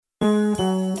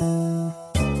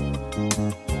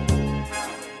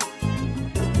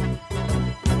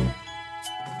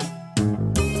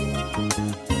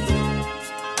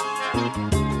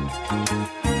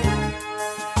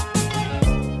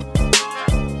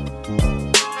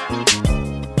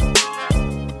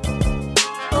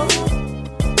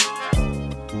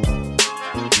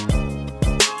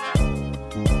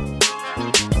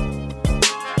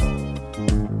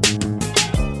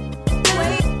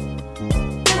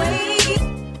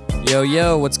Yo,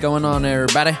 yo, what's going on,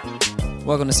 everybody?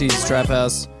 Welcome to Caesar's Trap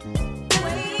House.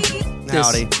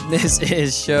 Howdy. This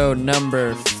is show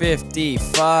number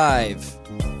 55.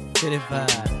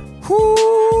 55.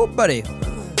 Whoo, buddy.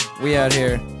 We out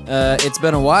here. It's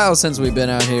been a while since we've been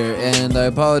out here, and I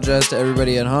apologize to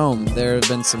everybody at home. There have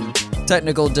been some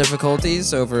technical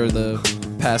difficulties over the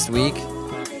past week.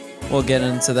 We'll get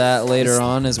into that later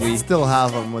on as we still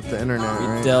have them with the internet,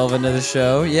 right? delve into the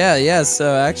show. Yeah.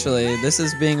 So actually, this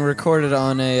is being recorded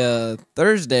on a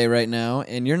Thursday right now,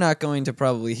 and you're not going to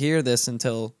probably hear this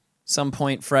until some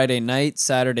point Friday night,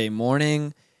 Saturday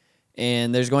morning.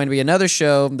 And there's going to be another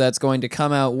show that's going to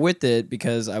come out with it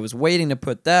because I was waiting to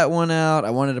put that one out. I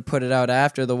wanted to put it out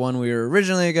after the one we were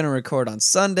originally going to record on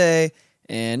Sunday,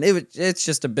 and it's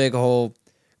just a big whole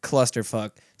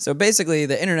clusterfuck. So basically,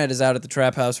 the internet is out at the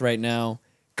Trap House right now,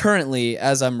 currently,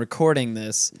 as I'm recording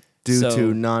this. Due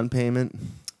to non-payment?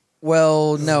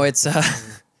 Well, no, it's...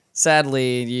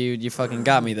 sadly, you fucking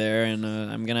got me there, and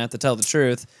I'm going to have to tell the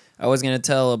truth. I was going to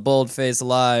tell a bold-faced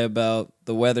lie about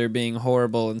the weather being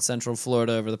horrible in Central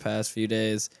Florida over the past few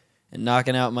days and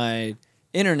knocking out my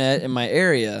internet in my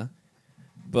area,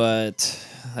 but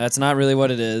that's not really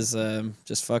what it is.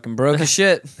 Just fucking broke as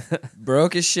shit.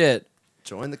 Broke as shit.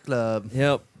 Join the club.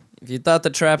 Yep. If you thought the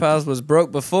Trap House was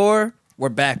broke before, we're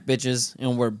back, bitches,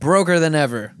 and we're broker than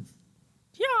ever.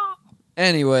 Yeah.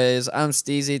 Anyways, I'm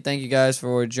Steezy. Thank you guys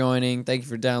for joining. Thank you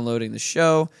for downloading the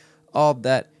show. All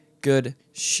that good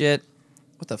shit.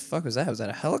 What the fuck was that? Was that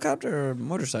a helicopter or a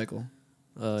motorcycle?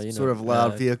 Sort of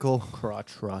loud vehicle.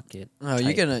 Crotch rocket. Oh,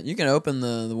 you can open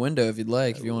the window if you'd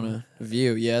like, if you want to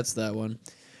view. Yeah, it's that one.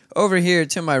 Over here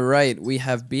to my right, we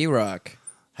have B-Rock.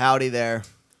 Howdy there.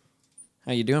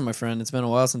 How you doing, my friend? It's been a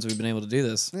while since we've been able to do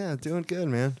this. Yeah, doing good,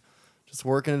 man. Just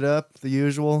working it up, the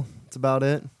usual. That's about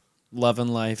it. Loving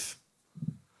life.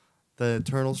 The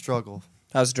eternal struggle.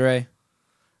 How's Dre?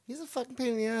 He's a fucking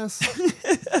pain in the ass.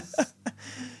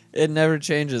 It never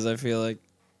changes, I feel like.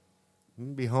 I'm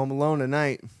gonna be home alone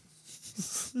tonight.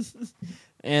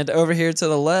 And over here to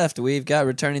the left, we've got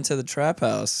returning to the Trap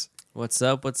House. What's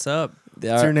up? What's up?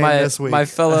 What's your name this week? My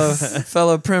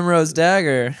fellow Primrose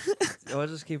Dagger. I'll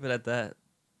just keep it at that.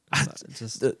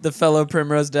 Just the fellow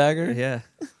Primrose Dagger? yeah.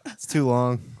 It's too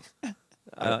long.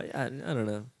 I don't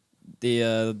know.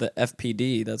 The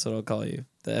FPD, that's what I'll call you.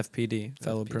 The FPD,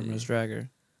 fellow FPD. Primrose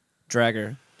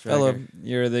Dragger. Fellow,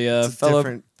 you're the It's a fellow...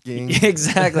 different game.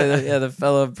 Exactly, the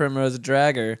fellow Primrose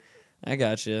Dragger. I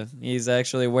got you. He's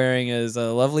actually wearing his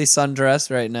lovely sundress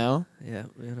right now. Yeah,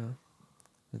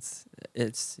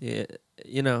 it's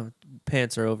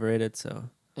pants are overrated, so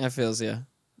That feels, yeah.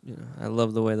 I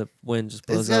love the way the wind just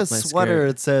blows It's up a my sweater. skirt.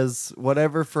 It says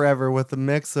whatever forever with a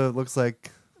mix of, it looks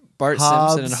like Bart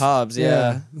Hobbs. Simpson and Hobbs,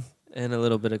 yeah. And a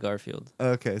little bit of Garfield.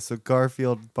 Okay, so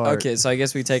Garfield, Bart. Okay, so I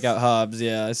guess we take out Hobbs.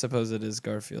 Yeah, I suppose it is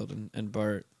Garfield and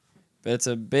Bart. But it's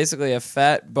basically a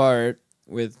fat Bart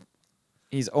with...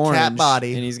 He's orange. Cat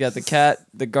body. And he's got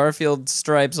the Garfield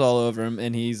stripes all over him,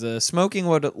 and he's smoking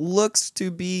what it looks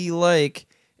to be like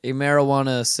a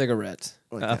marijuana cigarette.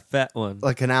 A fat one.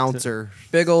 Like an ouncer.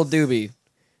 Big old doobie.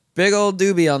 Big old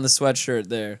doobie on the sweatshirt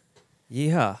there.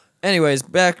 Yeah. Anyways,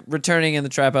 back returning in the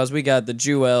Trap House, we got the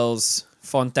Jewels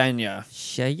Fontana.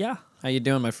 Yeah. How you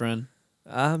doing, my friend?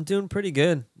 I'm doing pretty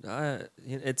good.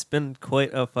 It's been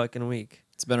quite a fucking week.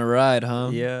 It's been a ride, huh?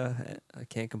 Yeah, I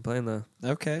can't complain though.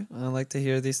 Okay, I like to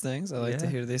hear these things.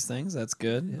 That's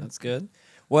good. Yeah. That's good.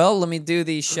 Well, let me do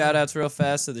these shout-outs real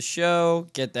fast to the show.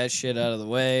 Get that shit out of the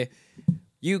way.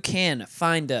 You can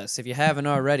find us, if you haven't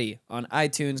already, on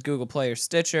iTunes, Google Play, or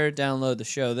Stitcher. Download the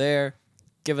show there.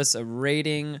 Give us a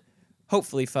rating,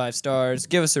 hopefully 5 stars.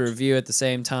 Give us a review at the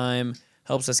same time.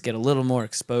 Helps us get a little more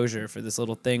exposure for this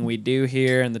little thing we do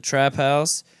here in the Trap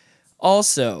House.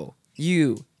 Also,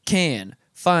 you can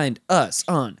find us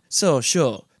on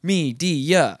social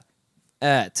media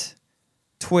at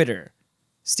Twitter,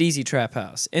 Steezy Trap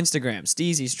House, Instagram,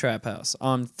 Steezy's Trap House.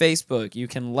 On Facebook, you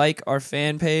can like our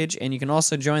fan page, and you can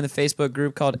also join the Facebook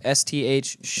group called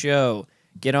STH Show.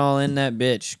 Get all in that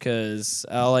bitch, because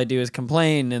all I do is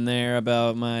complain in there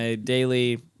about my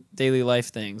daily life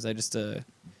things. I just,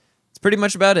 it's pretty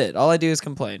much about it. All I do is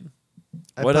complain.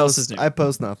 What else is new? I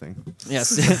post nothing.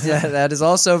 Yes, yeah, that is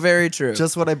also very true.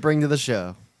 Just what I bring to the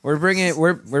show. We're bringing you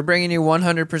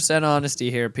 100%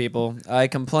 honesty here, people. I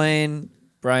complain,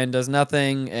 Brian does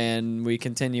nothing, and we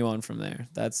continue on from there.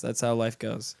 That's how life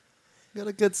goes. Got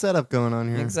a good setup going on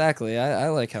here. Exactly. I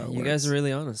like how it works. You guys are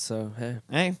really honest, so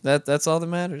hey, that's all that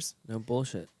matters. no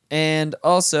bullshit. And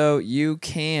also, you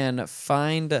can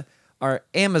find our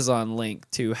Amazon link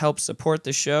to help support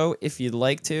the show if you'd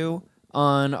like to.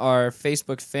 on our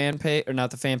Facebook fan page, or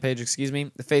not the fan page, excuse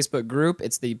me, the Facebook group.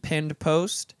 It's the pinned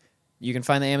post. You can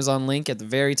find the Amazon link at the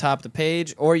very top of the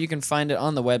page, or you can find it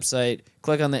on the website.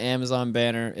 Click on the Amazon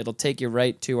banner. It'll take you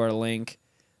right to our link.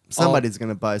 Somebody's going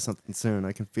to buy something soon.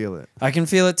 I can feel it. I can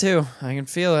feel it too. I can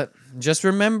feel it. Just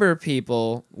remember,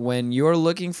 people, when you're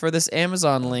looking for this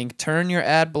Amazon link, turn your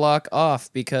ad block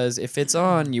off, because if it's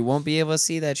on, you won't be able to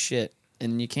see that shit,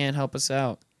 and you can't help us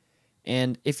out.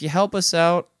 And if you help us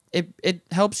out, it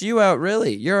helps you out,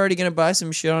 really. You're already going to buy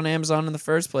some shit on Amazon in the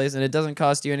first place, and it doesn't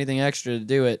cost you anything extra to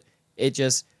do it. It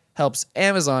just helps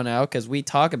Amazon out because we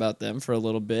talk about them for a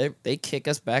little bit. They kick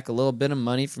us back a little bit of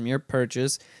money from your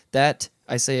purchase. That,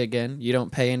 I say again, you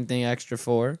don't pay anything extra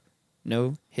for.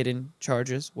 No hidden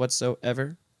charges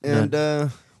whatsoever. And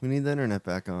we need the internet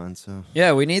back on, so.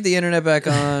 Yeah, we need the internet back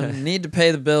on. Need to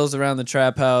pay the bills around the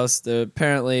trap house.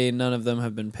 Apparently, none of them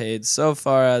have been paid so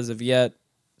far as of yet.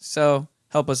 So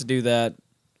help us do that.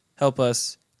 Help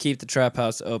us keep the trap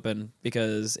house open,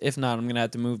 because if not, I'm gonna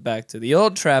have to move back to the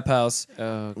old trap house.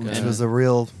 Oh, Which God. was a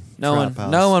real trap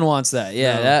house. No one wants that.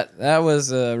 Yeah, No. that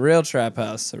was a real trap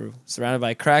house surrounded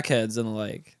by crackheads and the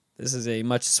like. This is a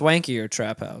much swankier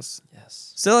trap house.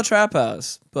 Yes. Still a trap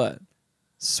house, but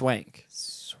swank.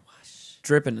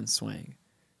 Dripping and swang.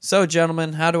 So,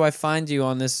 gentlemen, how do I find you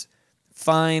on this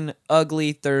fine,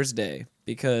 ugly Thursday?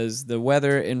 Because the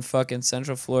weather in fucking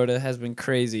Central Florida has been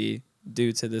crazy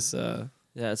due to this Yeah,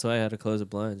 that's why I had to close the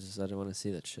blinds. Just I didn't want to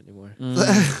see that shit anymore.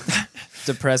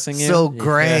 depressing you. So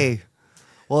gray.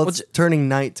 Well, it's ju- turning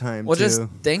nighttime, Well, too. just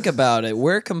think about it.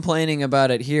 We're complaining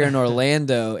about it here in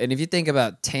Orlando, and if you think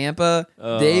about Tampa,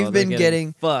 Oh, they've they're been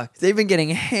getting fucked. they've been getting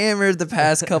hammered the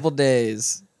past couple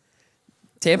days.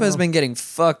 Tampa's been getting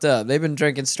fucked up. They've been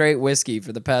drinking straight whiskey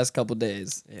for the past couple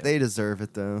days. Yeah. They deserve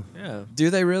it, though. Yeah. Do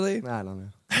they really? I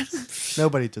don't know.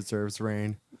 Nobody deserves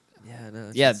rain. Yeah. No.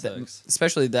 that Yeah, shit sucks.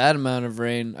 especially that amount of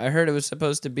rain. I heard it was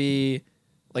supposed to be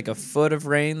like a foot of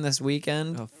rain this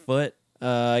weekend. A foot.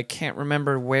 I can't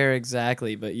remember where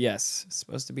exactly, but yes, it's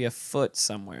supposed to be a foot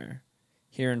somewhere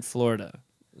here in Florida.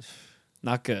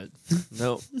 Not good.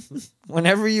 Nope.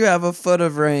 Whenever you have a foot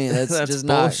of rain, that's, That's just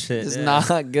bullshit, It's yeah.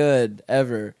 not good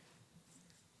ever.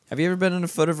 Have you ever been in a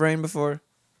foot of rain before?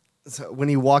 So when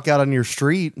you walk out on your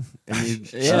street and you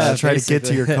Yeah, try to get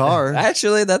to your basically. car,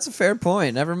 Actually, that's a fair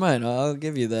point. Never mind. I'll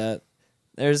give you that.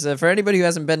 There's for anybody who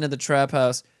hasn't been to the trap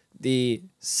house, the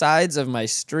sides of my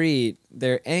street,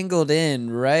 they're angled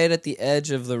in right at the edge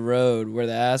of the road where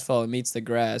the asphalt meets the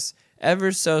grass,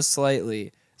 ever so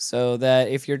slightly, so that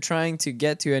if you're trying to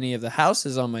get to any of the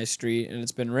houses on my street and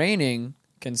it's been raining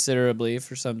considerably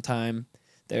for some time,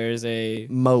 there's a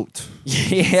moat.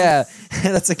 yeah,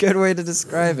 that's a good way to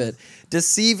describe it.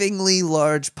 Deceivingly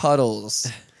large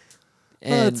puddles.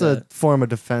 Well, it's a form of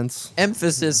defense.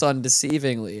 Emphasis on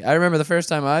deceivingly. I remember the first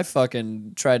time I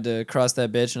fucking tried to cross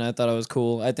that bitch and I thought I was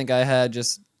cool. I think I had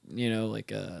just,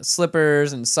 like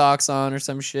slippers and socks on or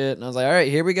some shit. And I was like, all right,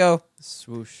 here we go.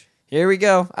 Swoosh. Here we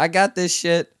go. I got this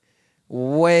shit.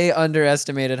 Way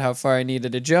underestimated how far I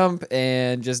needed to jump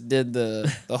and just did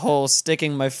the whole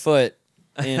sticking my foot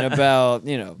in about,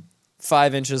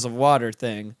 5 inches of water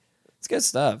thing. It's good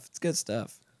stuff. It's good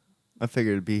stuff. I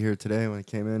figured it'd be here today when I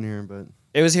came in here, but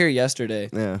It was here yesterday.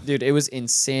 yeah. Dude, it was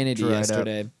insanity Dried up.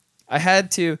 yesterday. I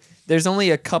had to. There's only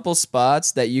a couple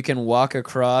spots that you can walk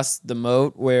across the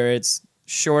moat where it's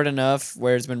short enough,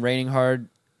 where it's been raining hard.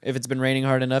 If it's been raining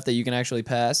hard enough that you can actually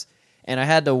pass. And I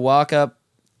had to walk up,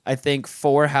 I think,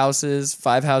 5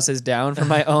 houses down from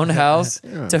my own house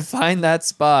Yeah. to find that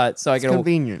spot so It's I could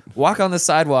convenient. walk on the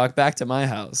sidewalk back to my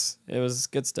house. It was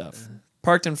good stuff.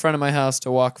 Parked in front of my house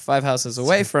to walk 5 houses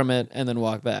away from it and then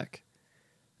walk back.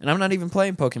 And I'm not even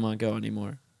playing Pokemon Go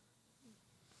anymore.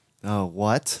 Oh,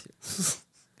 what?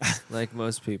 Like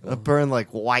most people. It burned like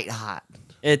white hot.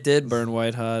 It did burn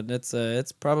white hot.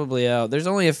 It's probably out. There's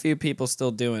only a few people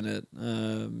still doing it,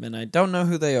 and I don't know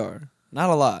who they are. Not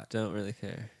a lot. Don't really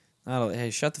care. Hey,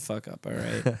 shut the fuck up, all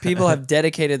right? People have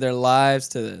dedicated their lives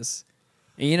to this.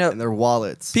 And And their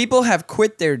wallets. people have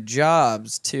quit their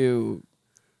jobs to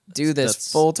do this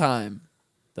That's- full time.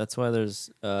 That's why there's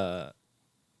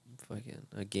fucking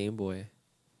a Game Boy.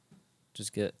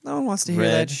 Just get No one wants to hear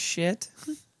Red. that shit.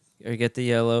 or get the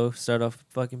yellow. Start off with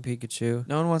fucking Pikachu.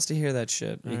 No one wants to hear that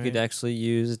shit. You all could right? actually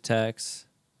use attacks.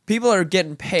 People are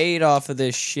getting paid off of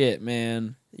this shit,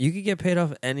 man. You could get paid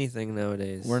off anything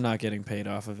nowadays. We're not getting paid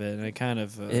off of it, and it kind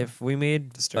of If we made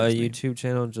a disturbs me. YouTube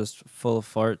channel just full of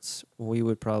farts, we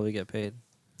would probably get paid.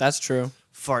 That's true.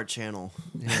 Fart channel.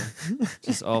 Yeah.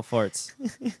 Just all farts.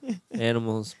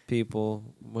 Animals, people,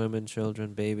 women,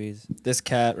 children, babies. This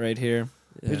cat right here.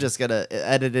 Yeah. We just gotta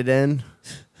edit it in.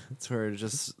 It's where it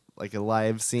just like a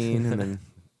live scene, and then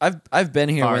I've been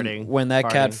here Farting. when that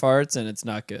cat Farting. farts and it's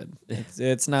not good.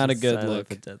 It's not a good Silent look.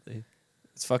 but deadly.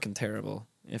 It's fucking terrible,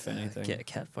 if anything.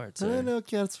 Cat farts. I Are, don't know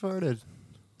cats farted.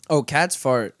 Oh, cats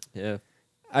fart. yeah.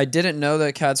 I didn't know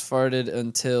that cats farted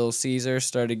until Caesar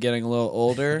started getting a little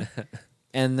older.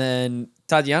 And then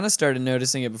Tatiana started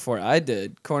noticing it before I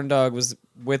did. Corn Dog was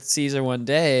with Caesar one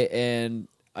day, and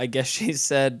I guess she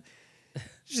said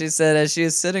as she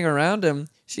was sitting around him,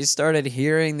 she started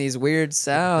hearing these weird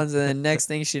sounds, and then next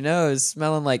thing she knows,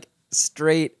 smelling like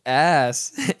straight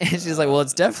ass. And she's like, well,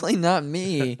 it's definitely not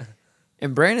me.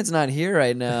 And Brandon's not here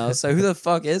right now, so who the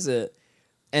fuck is it?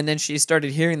 And then she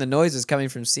started hearing the noises coming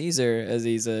from Caesar as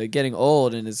he's getting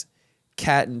old, and his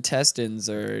cat intestines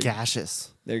are Gaseous.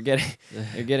 they're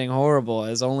getting horrible,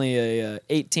 as only a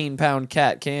 18-pound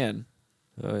cat can.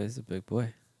 Oh, he's a big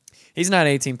boy. He's not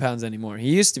 18 pounds anymore. He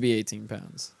used to be 18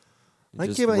 pounds. You I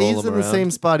just came out, roll he's him in the around.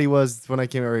 same spot he was when I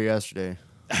came over yesterday.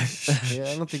 Yeah,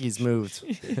 I don't think he's moved.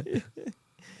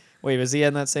 Wait, was he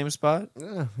in that same spot?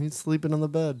 Yeah, he's sleeping on the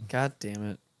bed. God damn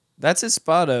it. That's his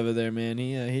spot over there, man.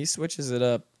 He switches it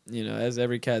up, as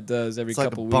every cat does every It's like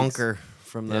couple a weeks. bunker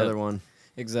from the Yep. other one.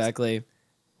 Exactly.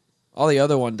 All the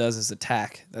other one does is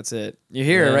attack. That's it. You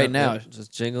hear her Yeah, right now. yep,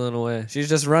 just jingling away. She's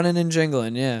just running and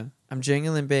jingling, yeah. I'm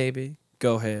jingling, baby.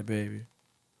 Go ahead, baby.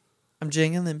 I'm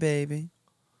jingling, baby.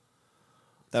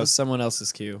 That was someone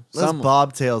else's cue. Those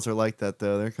bobtails are like that,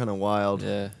 though. They're kind of wild.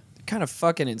 Yeah. Kind of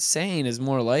fucking insane is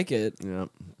more like it. Yep.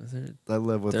 They're, I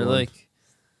live with they're one. like,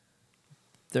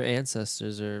 their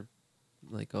ancestors are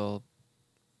like all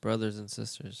brothers and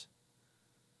sisters.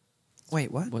 Wait,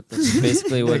 what? That's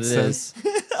basically what it Makes is.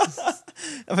 sense.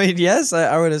 I mean, yes,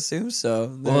 I would assume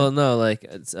so. Well, no, like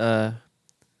it's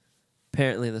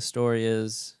apparently the story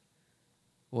is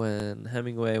when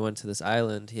Hemingway went to this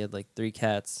island, he had like 3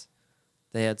 cats.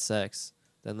 They had sex,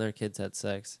 then their kids had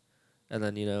sex, and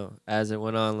then as it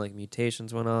went on, like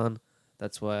mutations went on.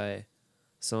 That's why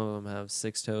some of them have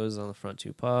 6 toes on the front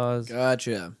 2 paws,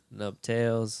 Gotcha. nub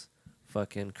tails,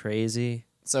 fucking crazy.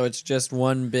 So it's just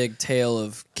one big tale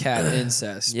of cat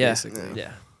incest, Yeah, basically.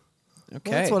 yeah.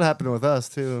 Okay. Well, that's what happened with us,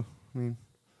 too. I mean,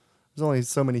 there's only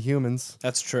so many humans.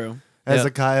 That's true. Yeah.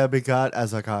 Hezekiah begot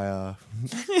Ezekiah.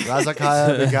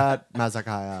 Hezekiah begot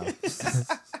Mazekiah.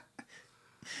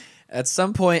 At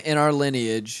some point in our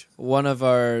lineage, one of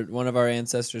our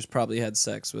ancestors probably had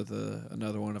sex with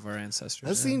another one of our ancestors.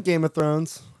 I've seen Game of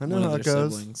Thrones. I know one how of it their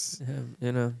goes. siblings.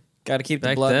 Yeah, Got to keep the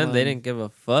back blood. then they didn't give a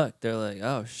fuck. They're like,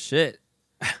 oh shit,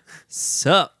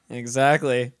 sup?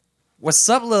 Exactly. What's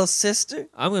up, little sister?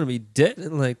 I'm gonna be dead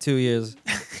in like 2 years.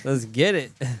 Let's get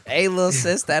it. Hey, little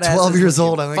sis, that ass 12 is years looking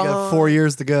old. I think I have fun. 4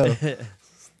 years to go.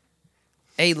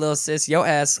 Hey, little sis, your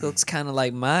ass looks kind of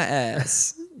like my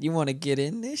ass. You want to get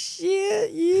in this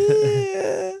shit?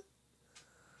 Yeah.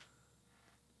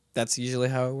 That's usually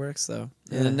how it works, though.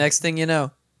 And the Yeah. next thing you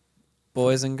know,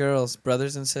 boys and girls,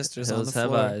 brothers and sisters on the Hills have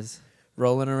floor, eyes.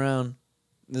 rolling around.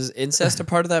 Is incest a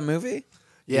part of that movie?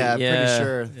 Yeah, I'm pretty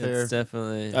sure. They're, It's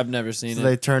definitely. I've never seen so it.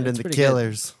 they turned It's into pretty good.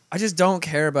 killers. I just don't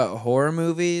care about horror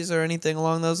movies or anything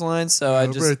along those lines. So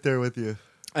I'm right there with you.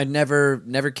 I never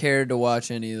cared to watch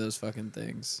any of those fucking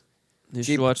things. You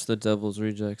Jeep- should watch The Devil's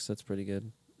Rejects. That's pretty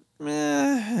good.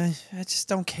 I just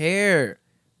don't care.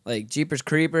 Like Jeepers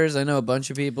Creepers, I know a bunch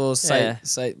of people Yeah.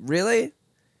 cite. Really?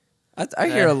 I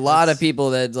hear a lot of that's-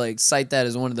 people that like cite that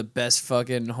as one of the best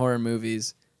fucking horror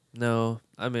movies. No,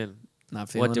 I mean, Not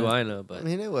feeling what do it. I know? I But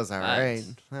mean, it was all right.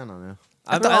 I don't know.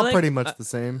 I They're I all like- pretty much I- the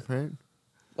same, right?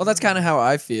 Well, that's kind of how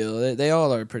I feel. They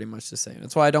all are pretty much the same.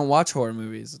 That's why I don't watch horror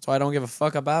movies. That's why I don't give a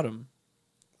fuck about them.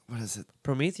 What is it?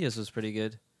 Prometheus was pretty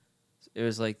good. It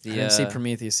was like the. I didn't see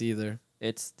Prometheus either.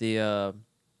 It's the.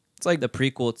 It's like the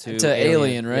prequel to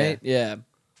Alien, right? Yeah.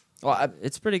 Well, I've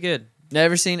It's pretty good.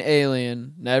 never seen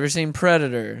Alien. Never seen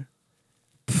Predator.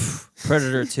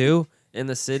 Predator 2 in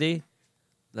the city.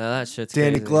 Now that shit's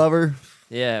Danny crazy. Glover.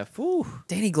 Yeah. Whew.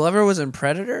 Danny Glover was in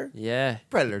Predator. Yeah.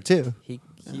 Predator too. He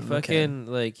Okay. fucking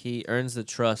like he earns the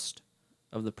trust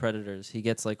of the predators. He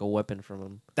gets like a weapon from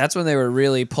them. That's when they were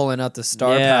really pulling out the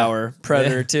star Yeah. power.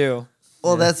 Predator Yeah. 2.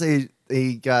 Well, Yeah. that's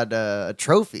he got a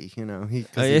trophy. You know, he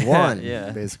Oh, he yeah, won yeah.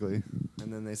 basically,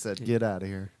 and then they said, "Get out of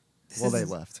here." Well, they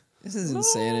left. This is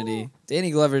insanity.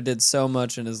 Danny Glover did so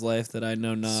much in his life that I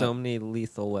know not. So many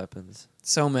lethal weapons.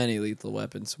 So many lethal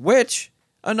weapons. Which,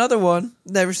 another one,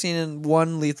 never seen in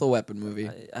one Lethal Weapon movie.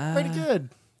 Pretty good.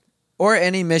 Or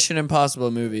any Mission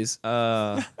Impossible movies.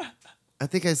 Uh, I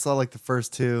think I saw like the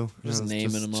first 2. Just I was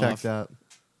naming them checked off. out.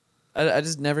 I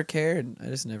just never cared. I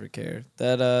just never cared.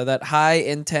 That high,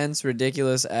 intense,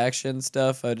 ridiculous action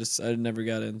stuff, I never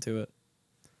got into it.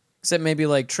 Except maybe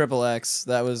like Triple X.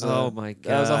 That was Oh my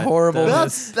god. that was a horrible.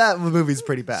 That movie's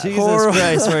pretty bad. Jesus Horrible.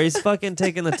 Christ, where he's fucking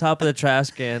taking the top of the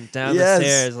trash can down Yes. the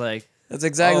stairs, like That's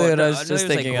exactly what I was know just he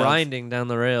thinking like of. grinding down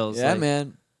the rails. Yeah, like,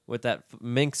 man. with that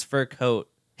minx fur coat.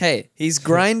 Hey, he's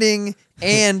grinding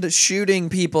and shooting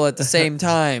people at the same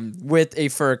time with a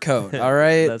fur coat. All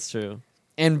right, That's true.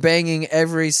 and banging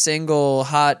every single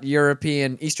hot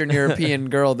Eastern European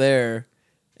girl there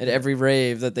at every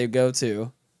rave that they go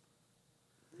to.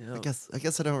 Yeah. I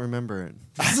guess I don't remember it.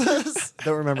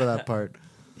 Don't remember that part.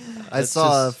 I That's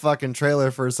saw just- a fucking trailer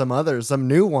for some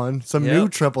new one, some new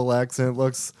Yep. Triple X, and it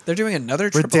looks They're doing another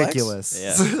Triple ridiculous.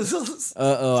 X?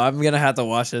 I'm gonna have to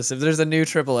watch this. If there's a new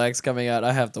Triple X coming out,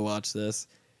 I have to watch this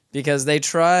because they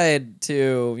tried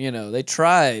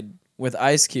with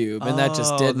Ice Cube, and that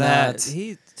just did not.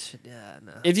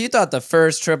 No. If you thought the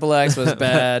first Triple X was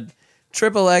bad,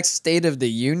 Triple X State of the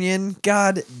Union,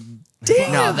 god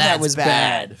damn, No, that that's was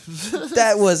bad.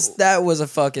 that was a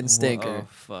fucking stinker. Oh,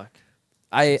 fuck.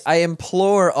 I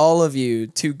implore all of you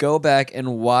to go back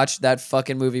and watch that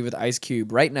fucking movie with Ice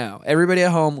Cube right now. Everybody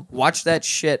at home, watch that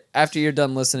shit after you're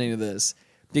done listening to this.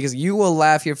 Because you will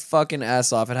laugh your fucking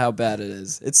ass off at how bad it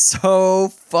is. It's so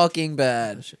fucking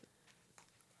bad.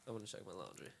 I'm gonna check my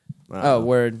laundry. Oh,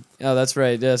 word. Oh, that's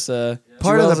right. Yes. Part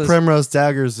Jewels of the is- Primrose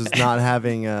Daggers is not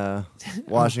having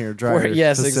washing or dryer.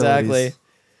 Yes, facilities. exactly.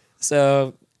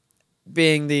 So,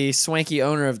 being the swanky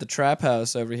owner of the trap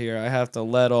house over here, I have to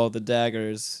let all the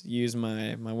daggers use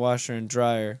my washer and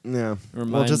dryer. Yeah.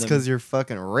 Remind Well, just them. because you're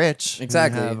fucking rich, and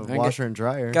Exactly. you have a I washer and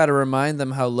dryer. Got to remind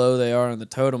them how low they are on the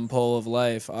totem pole of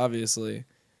life. Obviously,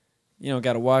 you don't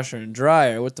got a washer and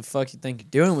dryer. What the fuck you think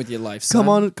you're doing with your life,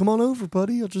 son? Come on over,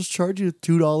 buddy. I'll just charge you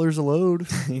 $2 a load.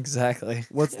 Exactly.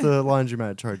 What's the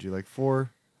laundromat charge you? Like $4?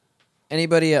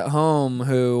 Anybody at home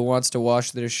who wants to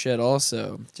wash their shit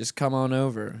also, just come on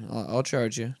over. I'll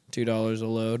charge you $2 a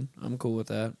load. I'm cool with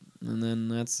that. And then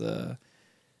that's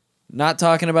not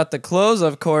talking about the clothes,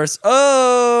 of course.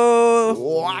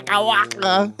 Oh, Waka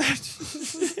waka.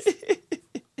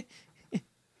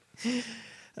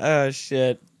 oh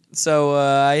shit. So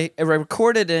I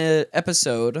recorded an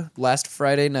episode last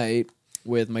Friday night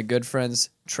with my good friends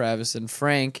Travis and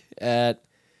Frank at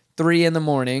 3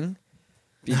 a.m.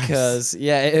 because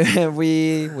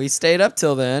we stayed up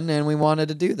till then and we wanted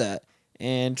to do that.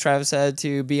 And Travis had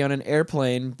to be on an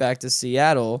airplane back to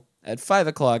Seattle at 5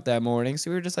 o'clock that morning.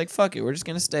 So we were just like, fuck it. We're just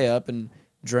going to stay up and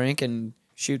drink and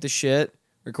shoot the shit,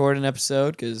 record an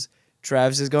episode because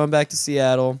Travis is going back to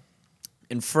Seattle.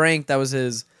 And Frank, that was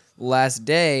his last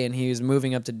day, and he was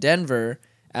moving up to Denver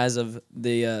as of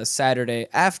the Saturday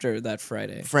after that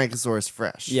Friday. Frankosaurus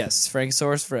Fresh. Yes,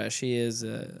 Frankosaurus Fresh. He is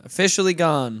officially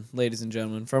gone, ladies and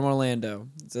gentlemen, from Orlando.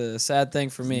 It's a sad thing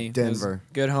for me. He was a Denver.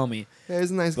 good homie. Yeah,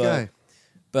 he's a nice guy.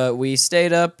 But we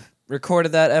stayed up,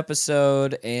 recorded that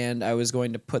episode, and I was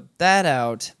going to put that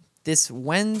out this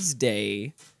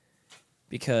Wednesday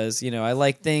because, I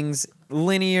like things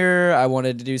linear. I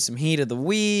wanted to do some heat of the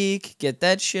week, get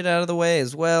that shit out of the way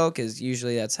as well, because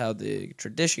usually that's how the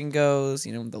tradition goes.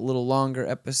 The little longer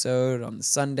episode on the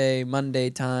Sunday, Monday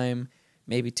time,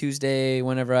 maybe Tuesday,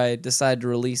 whenever I decide to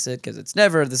release it, because it's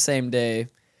never the same day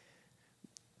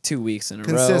 2 weeks in a row.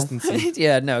 Consistency.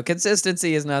 Yeah, no,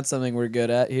 consistency is not something we're good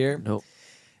at here. Nope.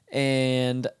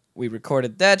 And we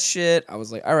recorded that shit. I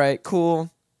was like, all right,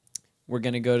 cool. We're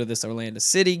going to go to this Orlando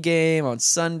City game on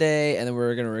Sunday, and then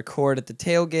we're going to record at the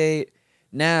tailgate.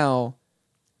 Now,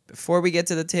 before we get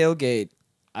to the tailgate,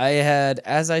 I had,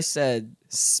 as I said,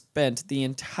 spent the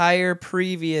entire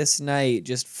previous night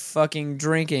just fucking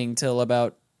drinking till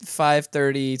about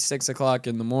 5:30, 6 o'clock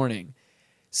in the morning.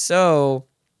 So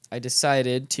I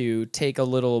decided to take a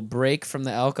little break from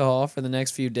the alcohol for the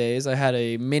next few days. I had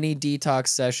a mini detox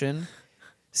session.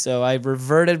 So I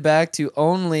reverted back to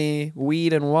only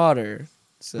weed and water.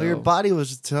 So Well, your body was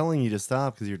just telling you to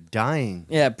stop because you're dying.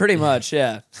 yeah, pretty much,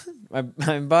 yeah.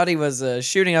 My body was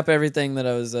shooting up everything that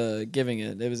I was giving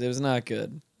it. It was not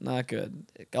good. Not good.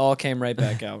 It all came right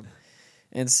back out.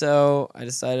 And so I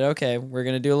decided, okay, we're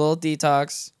going to do a little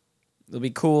detox. It'll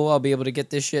be cool. I'll be able to get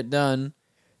this shit done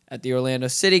at the Orlando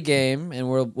City game, and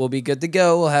we'll be good to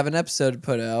go. We'll have an episode to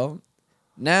put out.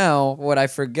 Now, what I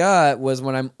forgot was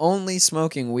when I'm only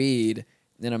smoking weed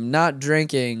and I'm not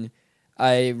drinking,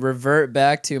 I revert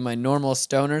back to my normal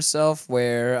stoner self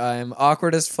where I'm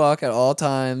awkward as fuck at all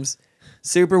times,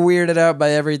 super weirded out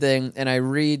by everything, and I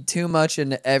read too much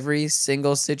into every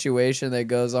single situation that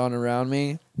goes on around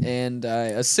me, and I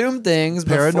assume things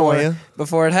Paranoia.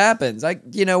 before it happens.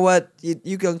 You know what?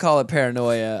 You can call it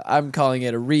paranoia. I'm calling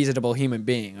it a reasonable human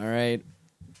being, all right?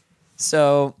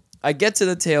 So I get to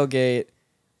the tailgate,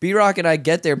 B-Rock and I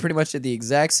get there pretty much at the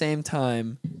exact same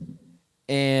time.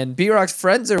 And B-Rock's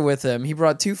friends are with him. He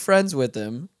brought 2 friends with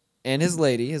him and his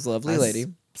lovely lady.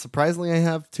 Surprisingly, I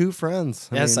have 2 friends.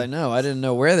 I know. I didn't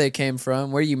know where they came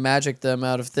from, where you magicked them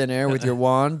out of thin air with your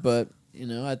wand, but,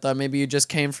 I thought maybe you just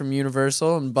came from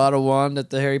Universal and bought a wand at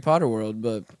the Harry Potter world,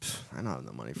 but... I don't have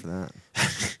the money for that.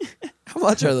 How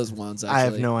much are those wands, actually? I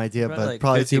have no idea, but like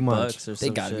probably too $50 much. or They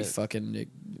some gotta be shit. fucking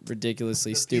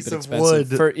ridiculously stupid piece of expensive.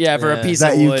 wood. For a Yeah. piece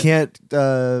That of you wood. can't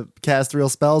cast real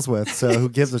spells with, so who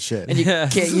gives a shit? And you Yeah.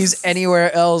 can't use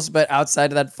anywhere else but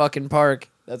outside of that fucking park.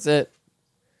 That's it.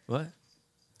 What?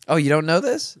 Oh, you don't know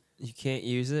this? You can't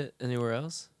use it anywhere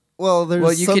else? Well, there's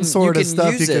Well, you some can- sort you of can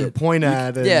stuff you use can it. point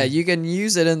at. And Yeah, you can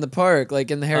use it in the park, like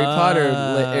in the Harry Potter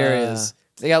areas.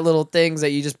 They got little things that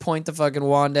you just point the fucking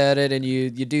wand at it and you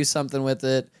do something with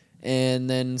it, and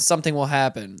then something will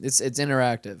happen. It's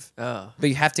interactive. Oh. But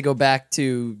you have to go back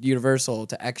to Universal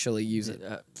to actually use it.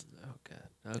 Oh,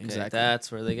 God. Okay, Exactly.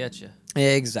 that's where they get you. Yeah,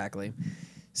 exactly.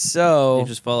 So, You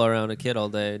just follow around a kid all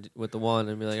day with the wand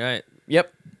and be like, all right,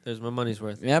 yep. there's my money's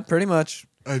worth. Yeah, pretty much.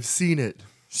 I've seen it.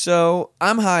 So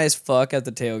I'm high as fuck at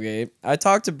the tailgate. I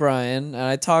talked to Brian and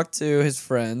I talked to his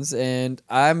friends, and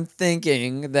I'm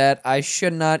thinking that I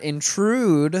should not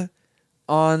intrude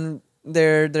on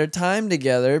their time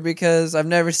together because I've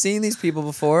never seen these people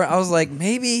before. I was like,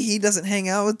 maybe he doesn't hang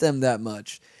out with them that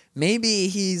much. Maybe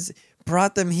he's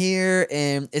brought them here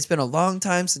and it's been a long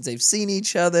time since they've seen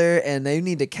each other and they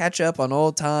need to catch up on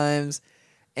old times.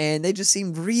 And they just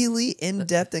seemed really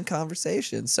in-depth in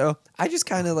conversation. So I just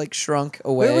kind of like shrunk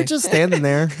away. We were just standing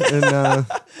there, and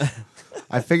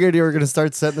I figured you were gonna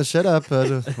start setting the shit up, but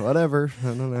whatever. I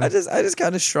don't know. I just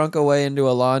kind of shrunk away into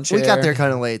a lawn chair. We got there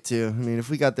kind of late too. I mean, if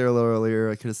we got there a little earlier,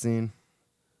 I could have seen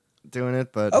doing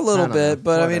it, but a little I don't bit, know.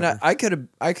 but I mean, Whatever.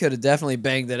 I could have definitely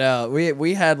banged it out.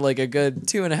 We had like a good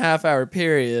 2.5 hour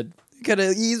period. Could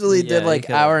have easily Yeah, did you like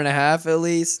coulda. hour and a half at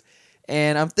least.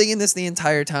 And I'm thinking this the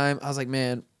entire time. I was like,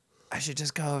 man, I should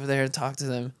just go over there and talk to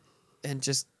them and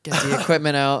just get the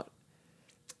equipment out.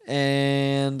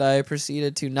 And I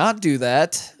proceeded to not do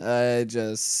that. I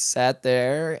just sat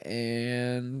there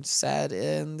and sat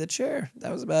in the chair.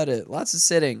 That was about it. Lots of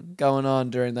sitting going on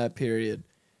during that period.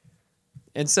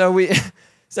 And so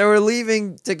we're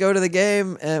leaving to go to the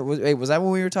game. Wait, was that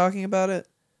when we were talking about it?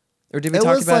 Or did we It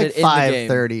talk was about like it in the game?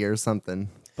 5:30 or something.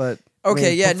 But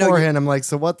Okay, yeah, no, beforehand, I'm like,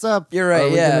 so what's up? You're Are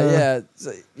right. we Yeah, gonna yeah.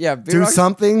 So, yeah, Do B-Rock's-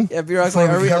 something? Yeah, B-Rock's like,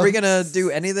 before we are we go?" gonna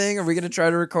do anything? Are we gonna try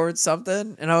to record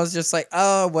something? And I was just like,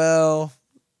 oh well,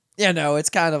 yeah, no, it's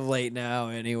kind of late now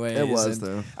anyway. It was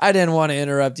though. I didn't want to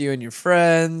interrupt you and your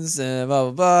friends and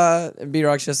blah blah blah. And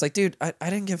B-Rock's just like, dude, I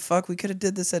didn't give a fuck. We could have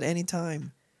did this at any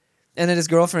time. And then his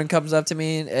girlfriend comes up to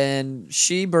me and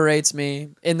she berates me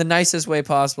in the nicest way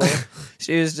possible.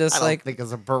 She was I just don't like, think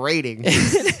it's a berating.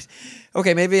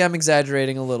 okay, maybe I'm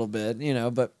exaggerating a little bit,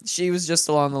 but she was just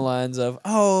along the lines of,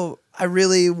 oh, I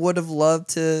really would have loved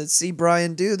to see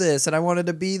Brian do this, and I wanted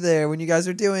to be there when you guys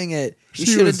are doing it. You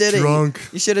She should have was did drunk.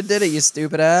 it. You should have did it, you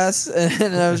stupid ass.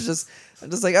 And I'm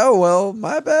just like, oh well,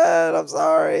 my bad. I'm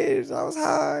sorry. I was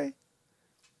high.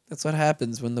 That's what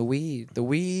happens when the weed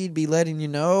be letting you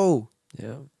know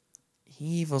Yeah.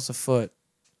 evil's afoot.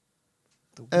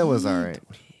 It was all right.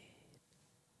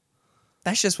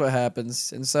 That's just what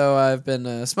happens. And so I've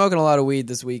been smoking a lot of weed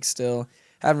this week still.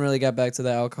 Haven't really got back to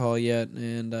the alcohol yet,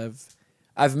 and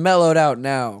I've mellowed out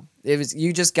now.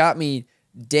 You just got me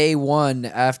day one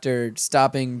after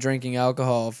stopping drinking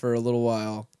alcohol for a little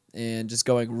while and just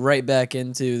going right back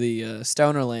into the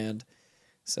stoner land.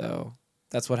 So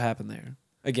that's what happened there.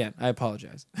 Again, I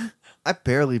apologize. I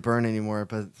barely burn anymore,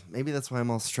 but maybe that's why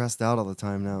I'm all stressed out all the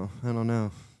time now. I don't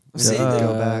know. Maybe See, I need to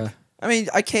go uh, back. I mean,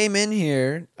 I came in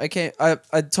here.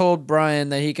 I told Brian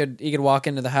that he could walk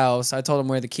into the house. I told him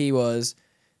where the key was.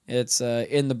 It's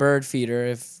in the bird feeder.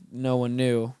 If no one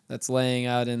knew, that's laying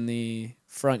out in the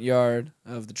front yard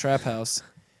of the trap house,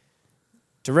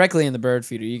 directly in the bird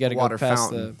feeder. You got to go Water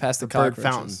past fountain. the bird cockroaches.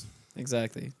 fountain.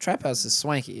 Exactly. Trap house is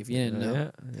swanky. If you didn't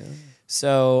know. Yeah.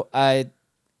 So I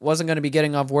wasn't going to be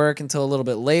getting off work until a little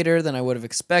bit later than I would have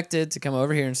expected to come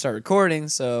over here and start recording.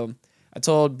 So I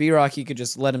told B-Rock he could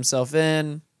just let himself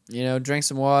in, drink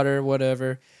some water,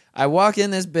 whatever. I walk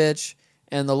in this bitch,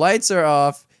 and the lights are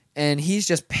off, and he's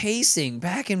just pacing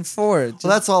back and forth.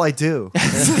 Well, that's all I do.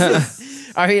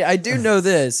 I mean, I do know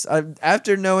this.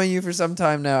 After knowing you for some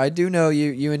time now, I do know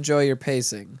you enjoy your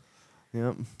pacing.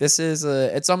 Yep. This is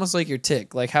it's almost like your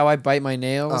tick, like how I bite my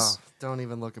nails. Oh, don't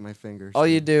even look at my fingers. All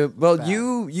you do, well, Bad.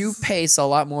 you pace a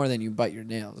lot more than you bite your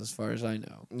nails, as far as I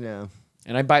know. Yeah.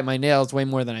 And I bite my nails way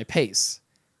more than I pace.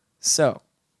 So,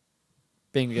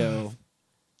 bingo.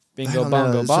 I Bingo, don't know.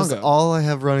 bongo, It's bongo. just all I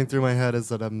have running through my head is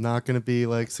that I'm not going to be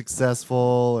like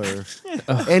successful or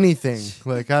anything.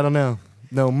 Like, I don't know.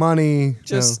 No money.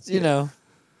 Just, no. you know,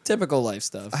 typical life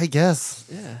stuff. I guess.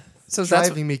 Yeah. So that's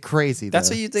Driving me crazy. that's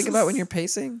though. what you think about when you're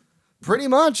pacing? Pretty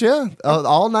much, yeah.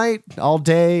 All night, all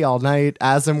day, all night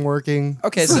as I'm working.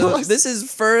 Okay, so this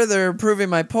is further proving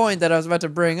my point that I was about to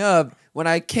bring up. When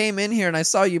I came in here and I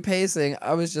saw you pacing,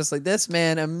 I was just like, this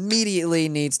man immediately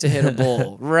needs to hit a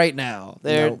bull right now.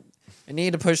 Nope. I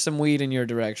need to push some weed in your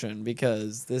direction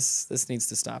because this needs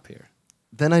to stop here.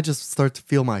 Then I just start to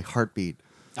feel my heartbeat.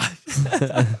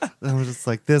 I'm just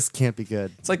like, this can't be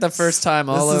good. It's like the first time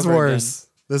all This is over worse.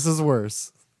 This is worse.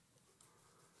 again.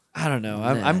 I don't know.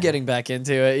 Nah. I'm getting back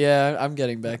into it. Yeah, I'm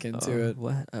getting back into it.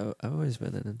 What? I've always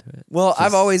been into it. Well, I've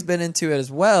Just- always been into it as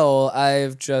well.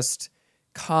 I've just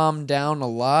calmed down a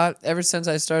lot ever since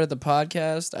I started the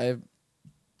podcast.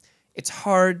 It's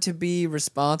hard to be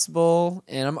responsible,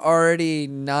 and I'm already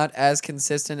not as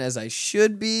consistent as I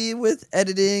should be with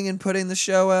editing and putting the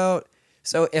show out.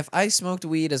 So if I smoked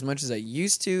weed as much as I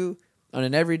used to on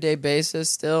an everyday basis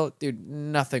still, dude,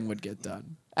 nothing would get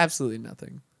done. Absolutely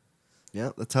nothing.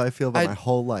 Yeah, that's how I feel about I- my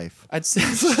whole life. I'd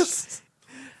sit,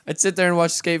 I'd sit there and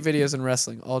watch skate videos and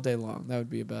wrestling all day long. That would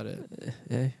be about it.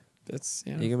 Yeah. That's,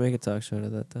 you know. You can make a talk show out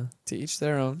of that though. To each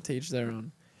their own. To each their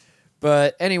own.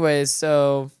 But anyways,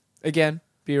 so again,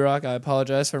 B-Rock, I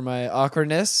apologize for my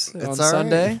awkwardness on It's all right.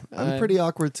 Sunday. I'm pretty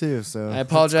awkward too, so I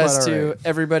it's apologize quite all to right.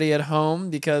 everybody at home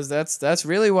because that's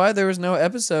really why there was no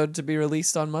episode to be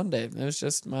released on Monday. It was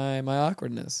just my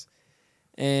awkwardness.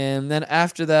 And then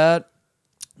after that,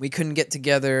 we couldn't get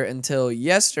together until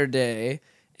yesterday,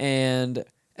 and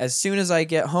as soon as I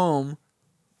get home,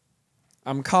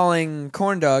 I'm calling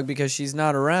Corndog because she's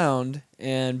not around,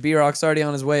 and B-Rock's already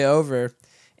on his way over.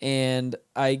 And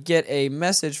I get a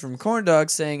message from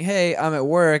Corndog saying, hey, I'm at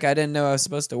work. I didn't know I was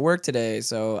supposed to work today,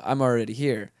 so I'm already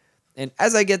here. And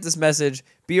as I get this message,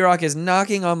 B-Rock is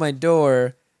knocking on my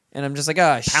door, and I'm just like,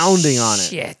 Pounding on it.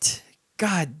 Shit.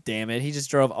 God damn it. He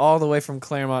just drove all the way from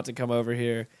Claremont to come over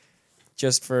here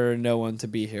just for no one to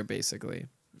be here, basically.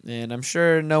 And I'm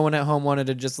sure no one at home wanted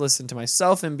to just listen to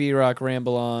myself and B-Rock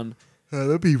ramble on.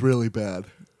 That'd be really bad.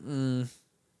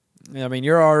 I mean,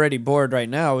 you're already bored right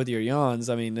now with your yawns.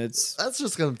 I mean, it's That's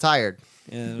just because I'm tired.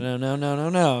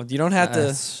 no. You don't have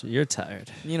to. You're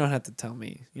tired. You don't have to tell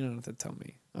me. You don't have to tell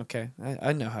me. Okay,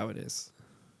 I know how it is.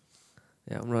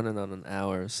 Yeah, I'm running on an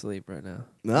hour of sleep right now.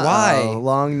 Why?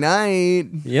 Long night.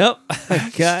 Yep.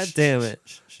 God damn it.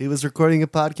 She was recording a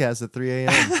podcast at 3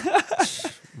 a.m.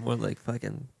 More like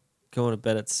fucking going to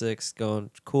bed at 6, going,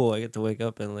 cool, I get to wake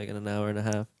up in like in an hour and a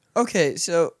half. Okay,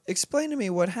 so explain to me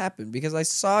what happened because I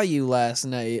saw you last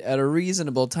night at a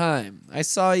reasonable time. I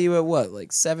saw you at what,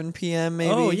 like 7 p.m.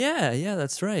 maybe? Oh, yeah,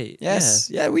 that's right. Yes,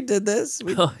 yeah, we did this.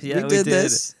 We, Oh, yeah, we did did.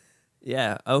 this.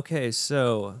 Yeah, okay,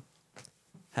 so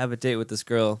have a date with this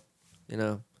girl, you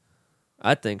know.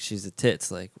 I think she's a tits,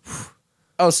 like,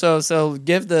 Oh, so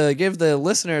give the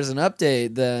listeners an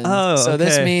update then. Oh, so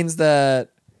this okay. means that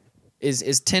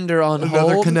is Tinder on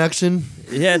Another hold? connection.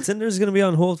 yeah, Tinder's gonna be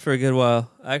on hold for a good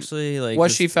while. Actually, like,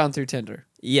 Was just- she found through Tinder?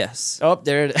 Yes. Oh,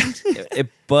 there it is.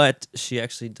 But she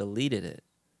actually deleted it.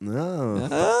 No.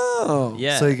 Oh.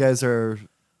 Yeah. So you guys are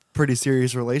pretty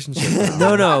serious relationship.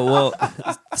 now. No. Well,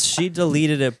 she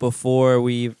deleted it before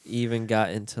we even got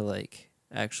into like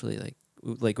actually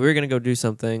like we were gonna go do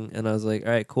something, and I was like,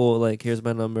 all right, cool. Like, here's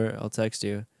my number. I'll text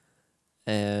you.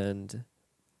 And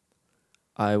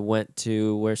I went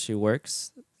to where she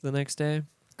works the next day.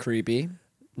 Creepy.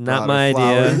 Not Bought my her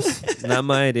idea. flowers. Not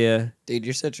my idea. Dude,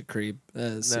 you're such a creep.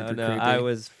 That is super No. creepy. I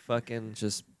was fucking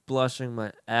just blushing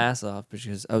my ass off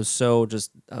because I was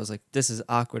like, this is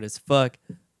awkward as fuck.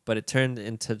 But it turned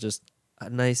into just a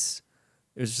nice.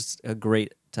 It was just a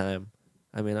great time.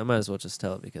 I mean, I might as well just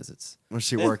tell it because it's. Where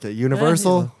she work at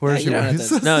Universal? Where Yeah, she you don't have works?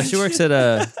 to- No, she works at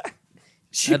a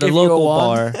She at a give you local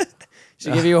wand? bar.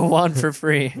 She give you a wand for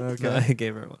free. No, Okay. I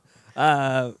gave her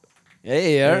one.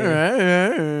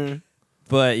 Hey,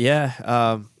 But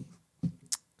yeah.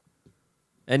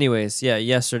 Anyways, yeah.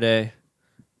 Yesterday,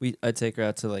 I take her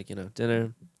out to like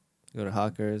dinner, go to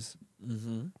Hawkers.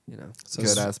 mm-hmm. So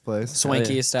Good ass place.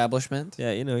 swanky yeah. establishment.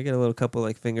 Yeah, we get a little couple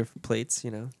like finger plates.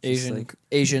 Just, Asian like,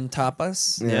 Asian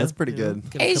tapas. Yeah, it's pretty good.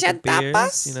 Get a Asian couple beers,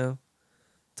 tapas?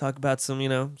 Talk about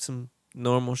some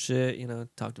normal shit.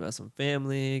 Talked about some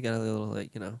family. Got a little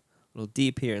little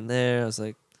deep here and there. I was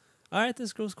like, all right,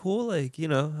 this girl's cool. Like,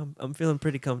 I'm feeling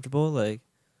pretty comfortable. Like,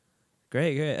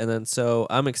 great. And then so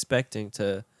I'm expecting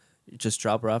to just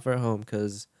drop her off at home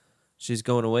because she's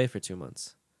going away for 2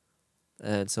 months,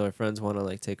 and so her friends want to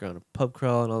like take her on a pub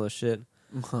crawl and all this shit.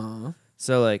 Uh-huh.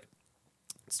 So like,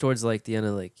 it's towards like the end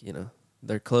of like,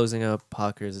 they're closing up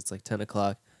Hawkers. It's like 10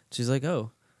 o'clock. She's like,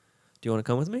 "Oh, do you want to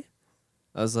come with me?"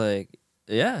 I was like,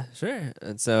 "Yeah, sure."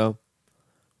 And so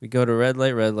we go to red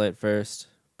light first.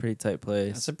 Pretty tight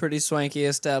place. That's a pretty swanky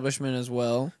establishment as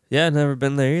well. Yeah, I've never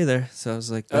been there either. So I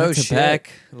was like, back to shit.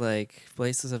 back, like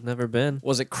places I've never been.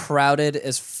 Was it crowded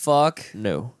as fuck?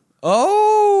 No.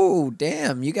 Oh,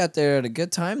 damn. You got there at a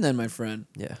good time then, my friend.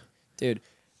 Yeah. Dude,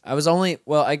 I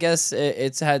guess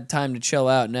it's had time to chill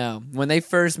out now. When they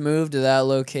first moved to that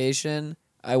location,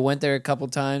 I went there a couple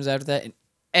times after that, and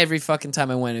every fucking time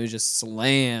I went, it was just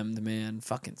slammed, man.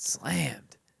 Fucking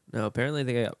slammed. No, apparently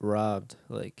they got robbed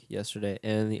like yesterday,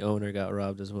 and the owner got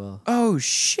robbed as well. Oh,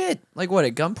 shit. Like what,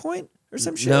 at gunpoint or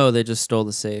some shit? No, they just stole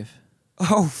the safe.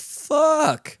 Oh,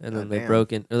 fuck. And then Oh, they damn.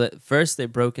 broke in. First, they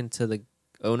broke into the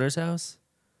owner's house,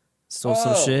 stole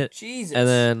some shit, Jesus. and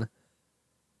then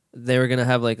they were gonna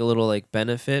have like a little like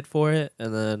benefit for it,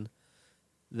 and then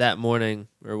that morning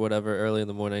or whatever, early in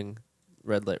the morning,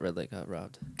 red light got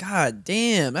robbed. God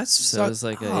damn. That's So it was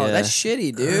like that's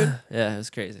shitty, dude. Yeah, it was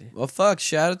crazy. Well, fuck.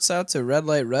 Shouts out to Red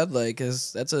Light,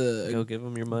 because that's a Go give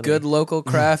them your money. good local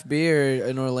craft beer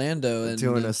in Orlando. And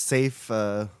Doing a safe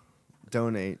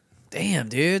donate. damn,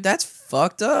 dude, that's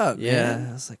fucked up. Yeah, man.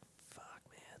 I was like, fuck,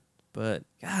 man. But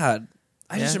God,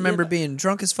 I just Yeah. remember being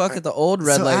drunk as fuck at the old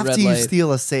Red So Light. after you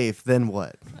steal a safe, then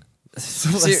what? So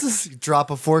let's just drop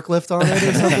a forklift on it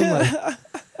or something.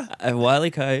 Like, Wile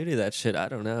E. Coyote, that shit, I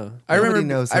don't know. I nobody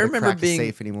remember. knows how I to remember crack a being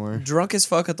safe anymore. drunk as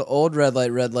fuck at the old Red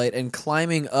Light, and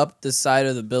climbing up the side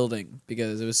of the building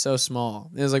because it was so small.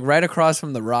 It was like right across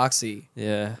from the Roxy,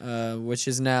 Yeah, which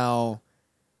is now.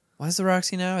 Why is the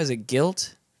Roxy now? Is it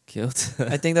Gilt? guilt.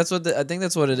 I think that's what it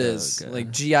Oh, is. God.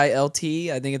 Like GILT.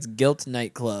 I think it's Gilt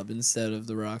Nightclub instead of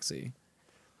the Roxy.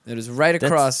 It is right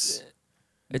across.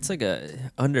 It's like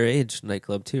a underage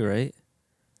nightclub too, right?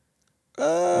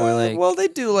 Or like- well, they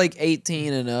do like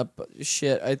 18 and up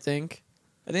shit. I think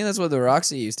that's what the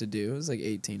Roxy used to do. It was like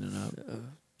 18 and up.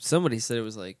 Somebody said it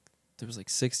was like there was like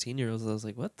 16-year-olds. I was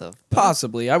like, what the?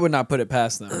 Possibly, I would not put it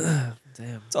past them.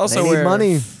 Damn. It's also They need where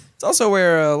money. It's also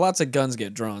where lots of guns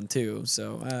get drawn too.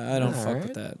 So I don't fuck Alright.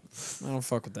 with that. I don't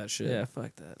fuck with that shit. Yeah,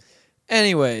 fuck that.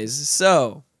 Anyways,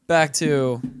 so back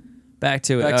to Back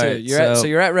to it. back All to right, it.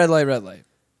 You're at Red Light.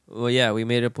 Well, yeah, we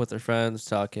made up with our friends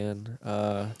talking.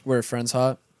 Were friends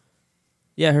hot?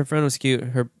 Yeah, her friend was cute.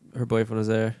 Her boyfriend was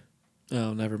there.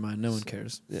 Oh, never mind. No one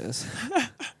cares. Yes.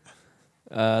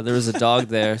 There was a dog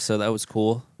there, so that was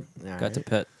cool. All Got to right.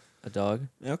 pet a dog.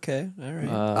 Okay, all right.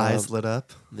 Eyes lit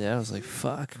up. Yeah, I was like,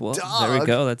 fuck. Well, there we Dog.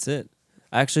 go. That's it.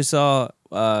 I actually saw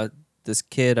this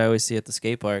kid I always see at the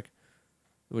skate park,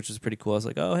 which was pretty cool. I was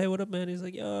like, oh, hey, what up, man? He's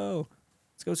like, yo,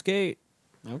 let's go skate.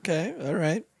 Okay, all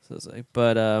right. So I was like,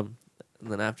 but and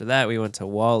then after that, we went to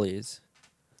Wally's.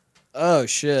 Oh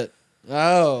shit.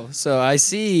 Oh, so I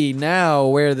see now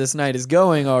where this night is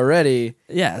going already.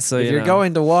 Yeah, so If you you're know,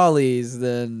 going to Wally's,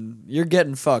 then you're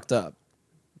getting fucked up.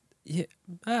 yeah,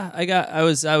 I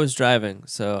was driving,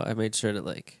 so I made sure to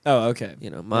like, Oh, okay.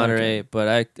 moderate. But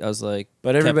I was like,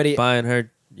 But kept everybody, buying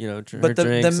her, her but the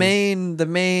drinks. the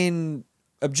main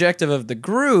objective of the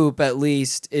group at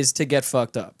least is to get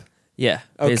fucked up. Yeah,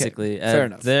 Okay, basically. fair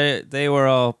And enough. They were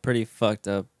all pretty fucked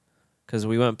up because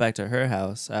we went back to her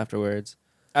house afterwards.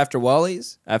 After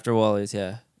Wally's, After Wally's,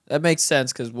 yeah. that makes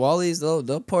sense because Wally's they'll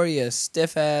pour you a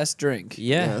stiff ass drink.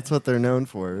 Yeah, Yeah. that's what they're known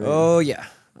for. Right? Oh yeah.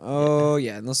 Oh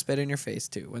yeah, and they'll spit in your face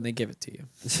too when they give it to you.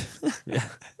 Yeah.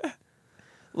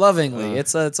 Lovingly,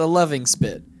 it's a loving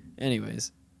spit.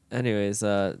 Anyways,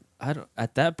 I don't.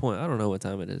 At that point, I don't know what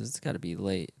time it is. It's got to be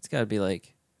late. It's got to be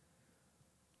like.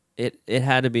 It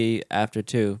had to be after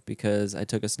 2 because I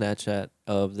took a Snapchat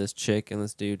of this chick and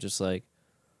this dude just like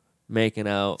making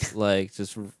out like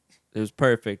just it was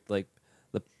perfect. Like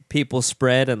the people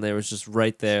spread and they was just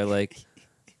right there like.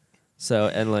 So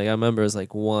and like I remember it was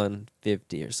like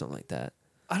 150 or something like that.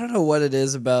 I don't know what it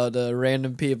is about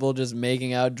random people just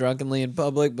making out drunkenly in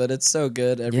public, but it's so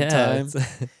good every time.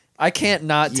 it's- I can't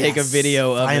not take a Yes,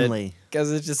 video of it finally.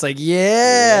 because it's just like,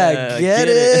 yeah, Yeah, get get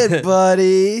it, it.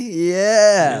 buddy,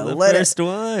 yeah, You're the let first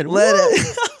one. let Woo!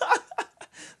 it,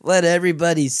 let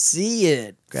everybody see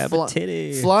it. Grab Fla- a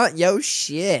titty. flaunt yo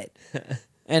shit.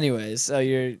 Anyways, so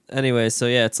you're Anyway, so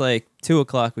yeah, it's like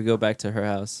 2:00. We go back to her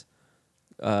house.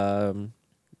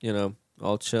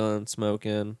 All chilling,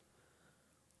 smoking,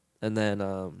 and then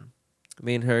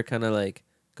me and her kind of like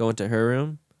go into her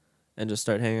room and just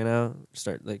start hanging out,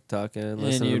 start like talking,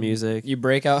 listening to music, you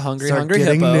break out hungry Start hungry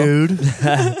getting hippo. nude.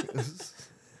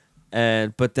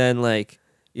 but then like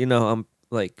I'm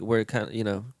like we're kind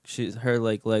of she's her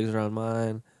like legs are on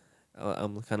mine.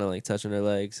 I'm kind of like touching her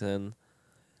legs and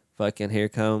fucking here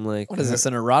come like What is this,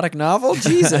 an erotic novel?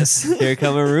 Jesus. here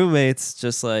come her roommates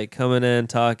just like coming in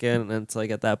talking, and it's like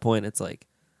at that point it's like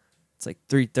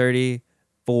 3:30,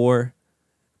 4.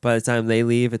 By the time they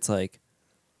leave, it's like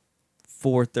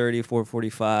 4:30,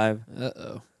 4:45.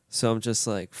 Uh-oh. So I'm just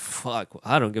like, fuck,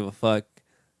 I don't give a fuck.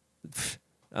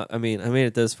 I mean, I made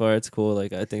it this far. It's cool.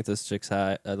 Like, I think this chick's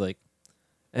hot.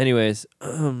 Anyways,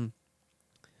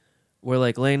 we're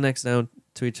like laying next down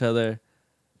to each other.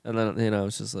 And then, I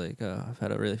was just like, oh, I've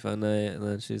had a really fun night. And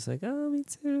then she's like, oh, me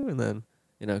too. And then,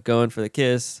 going for the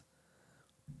kiss.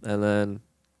 And then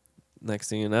next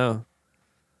thing you know,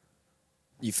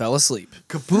 You fell asleep.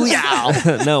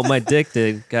 Kabooyah! no, my dick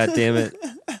did. God damn it.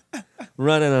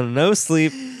 Running on no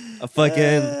sleep, a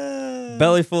fucking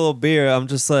belly full of beer. I'm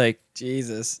just like,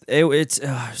 Jesus. it's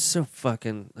so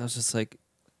fucking. I was just like,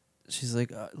 she's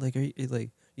like, are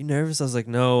you nervous? I was like,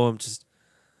 no, I'm just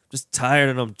tired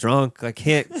and I'm drunk. I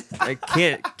can't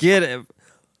get it.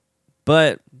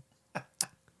 But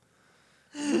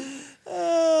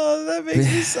Oh, that makes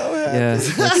me so happy.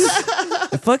 yeah,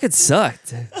 it fucking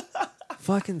sucked.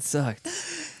 Fucking sucked.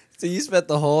 So you spent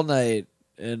the whole night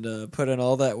and put in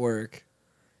all that work.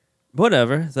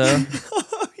 Whatever though.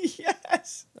 Oh,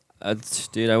 yes.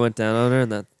 Dude, I went down on her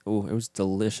and it was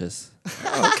delicious.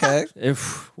 Okay.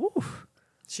 Woo.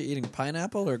 She eating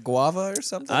pineapple or guava or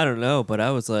something? I don't know, but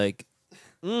I was like,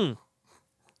 you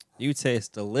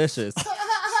taste delicious.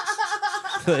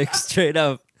 Like straight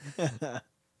up.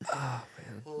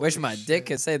 Wish my dick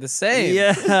could say the same.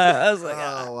 Yeah. I was like,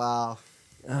 Oh, wow.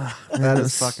 man, That it is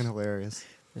was- fucking hilarious.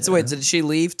 So wait, did she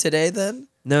leave today then?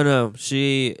 No.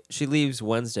 She leaves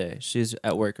Wednesday. She's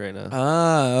at work right now.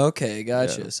 Ah, okay,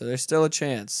 gotcha. Yeah. So there's still a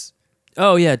chance.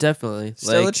 Oh yeah, definitely.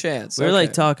 Still a Like, chance. we were like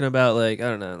okay. talking about like, I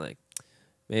don't know, like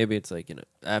maybe it's like,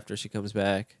 after she comes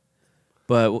back.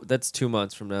 But that's 2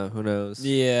 months from now. Who knows?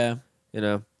 Yeah.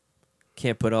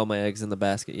 Can't put all my eggs in the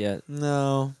basket yet.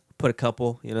 No. Put a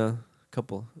couple,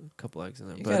 couple eggs in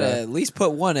there. You But, gotta at least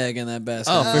put one egg in that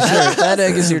basket. Oh, for sure. That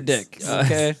egg is your dick. Uh,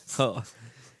 Okay. oh,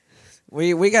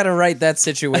 We gotta write that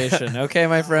situation. Okay,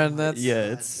 my friend. That's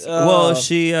yeah, it's Oh. well.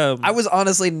 She. I was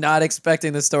honestly not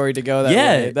expecting the story to go that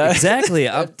Yeah, way. That- exactly.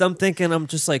 I'm thinking I'm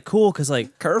just like cool because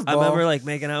like Curveball. I remember like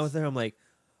making out with her. I'm like,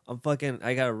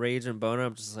 I got a rage and boner.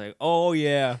 I'm just like, oh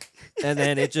yeah, and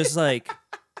then it just like.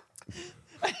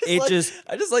 I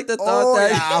just like the thought Oh,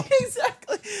 that yeah.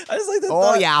 exactly. I just like the Oh,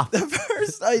 thought. yeah. The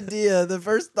first idea, the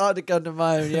first thought to come to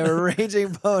mind when you have a raging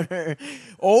boner.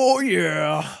 Oh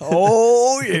yeah,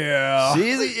 oh yeah.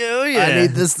 I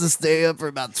need this to stay up for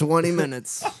about 20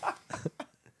 minutes.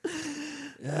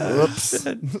 Whoops.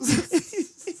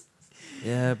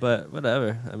 Yeah, but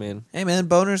whatever. I mean, Hey man,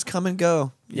 boners come and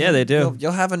go. Yeah, they do.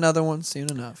 You'll have another one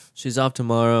soon enough. she's off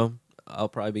tomorrow. I'll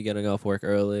probably be getting off work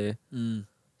early. Mm.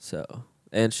 So,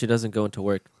 and she doesn't go into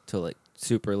work till like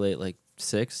super late, like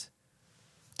 6.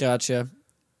 Gotcha.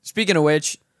 Speaking of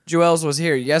which, Joel's was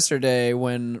here yesterday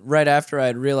when right after I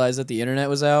had realized that the internet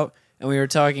was out, and we were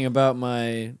talking about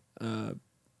my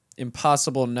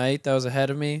impossible night that was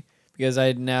ahead of me because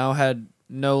I now had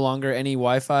no longer any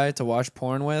Wi-Fi to watch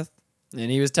porn with. And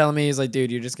he was telling me, he's like,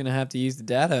 dude, you're just going to have to use the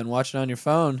data and watch it on your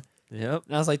phone. Yep.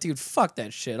 And I was like, dude, fuck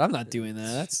that shit. I'm not doing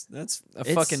that. That's a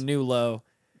It's- fucking new low.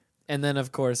 And then,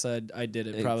 of course, I did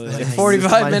it probably like Exactly.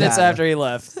 45 My minutes data. after he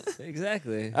left.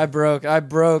 Exactly. I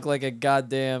broke like a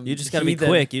goddamn. You just gotta be heathen.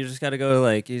 quick. You just gotta go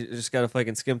you just gotta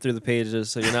fucking skim through the pages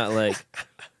so you're not like,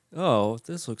 oh,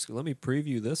 this looks good. Let me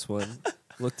preview this one.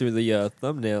 Look through the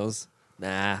thumbnails.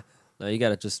 Nah. No, you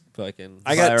gotta just fucking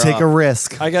Take a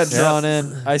risk. I got Yep. drawn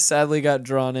in. I sadly got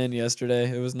drawn in yesterday.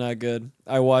 It was not good.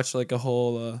 I watched like a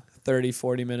whole 30,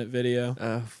 40-minute video.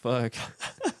 Oh fuck.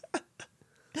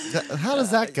 How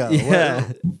does that go? Yeah.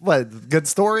 What? Good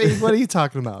story? What are you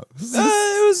talking about?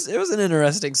 It was an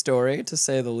interesting story to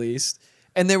say the least.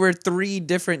 And there were 3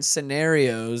 different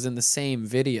scenarios in the same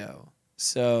video.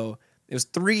 So it was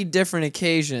 3 different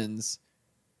occasions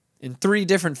and 3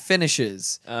 different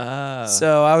finishes. Ah.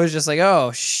 So I was just like,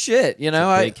 oh shit, It's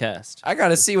a big cast. I got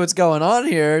to see what's going on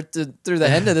here through the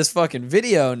end of this fucking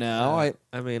video now.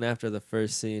 I mean, after the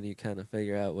first scene, you kind of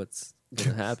figure out what's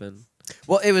gonna happen.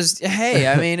 Well, it was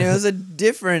it was a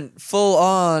different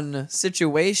full-on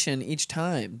situation each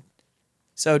time.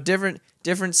 So different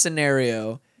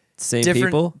scenario, Same different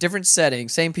people. different setting,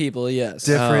 same people, yes.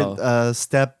 Different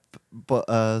step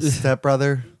brother,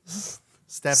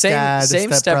 stepdad,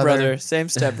 same stepbrother, same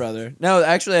stepbrother. No,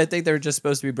 actually I think they were just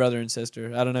supposed to be brother and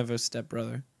sister. I don't know if it was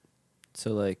stepbrother.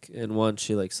 So like in one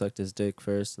she like sucked his dick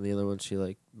first, and the other one she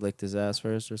like licked his ass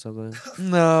first or something.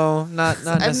 No, not I've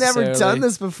never necessarily. done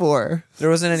this before. There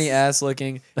wasn't any ass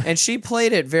licking, and she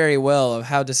played it very well of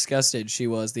how disgusted she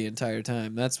was the entire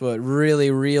time. That's what really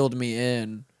reeled me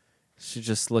in. She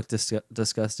just looked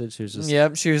disgusted. She was just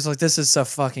Yep, she was like, "This is so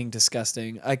fucking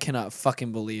disgusting. I cannot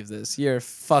fucking believe this. You're a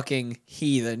fucking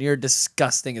heathen. You're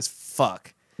disgusting as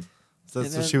fuck." So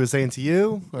that's And what then- she was saying to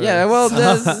you? Or- Yeah, well,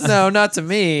 no, not to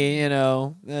me. You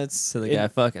know, that's to the guy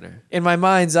fucking her. in my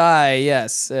mind's eye.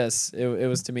 Yes, it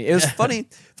was to me. It was funny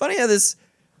how this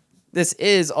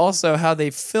is also how they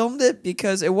filmed it,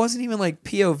 because it wasn't even like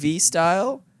POV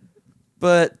style,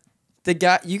 but the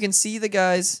guy, you can see the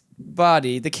guy's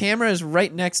body. The camera is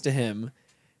right next to him,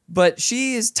 but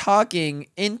she is talking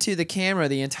into the camera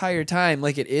the entire time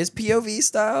like it is POV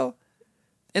style,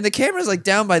 and the camera's like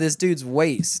down by this dude's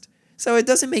waist. So it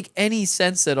doesn't make any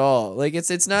sense at all. Like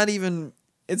it's not even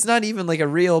like a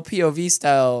real POV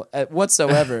style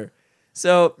whatsoever.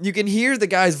 So you can hear the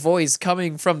guy's voice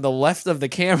coming from the left of the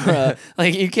camera.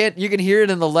 Like you can hear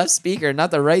it in the left speaker, not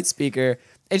the right speaker.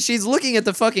 And she's looking at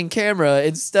the fucking camera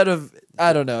instead of,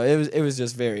 I don't know. It was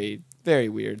just very, very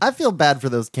weird. I feel bad for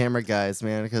those camera guys,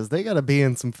 man, because they got to be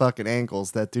in some fucking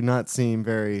angles that do not seem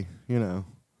very,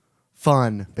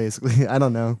 fun, basically. I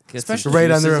don't know. Get some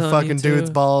Right under juices a on fucking you, dude's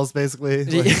too. balls, basically.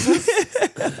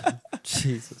 Like,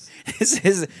 Jesus.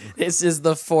 This is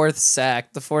the fourth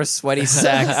sweaty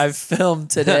sack I've filmed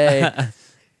today,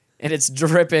 and it's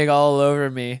dripping all over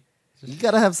me. you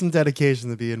got to have some dedication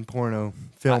to be in porno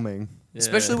filming.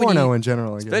 Especially when Porno you, in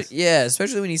general, I guess. yeah,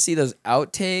 especially when you see those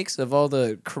outtakes of all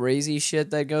the crazy shit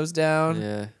that goes down.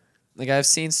 Yeah. Like I've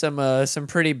seen some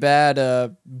pretty bad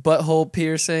butthole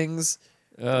piercings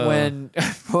Oh.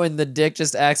 when the dick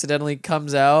just accidentally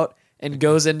comes out and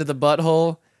goes into the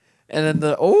butthole, and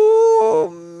then oh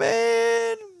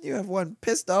man, you have one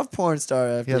pissed off porn star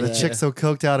after Yeah, the that. chick's so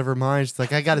coked out of her mind. She's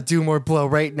like, I got to do more blow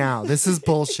right now. This is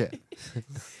bullshit.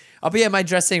 I'll be at my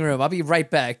dressing room. I'll be right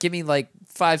back. Give me like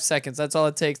 5 seconds. That's all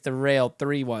it takes to rail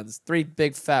 3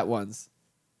 big fat ones.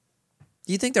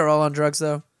 Do you think they're all on drugs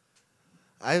though?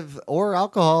 Or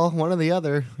alcohol, one or the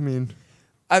other. I mean,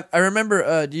 I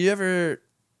remember. Do you ever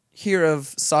hear of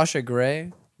Sasha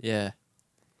Grey? Yeah.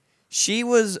 She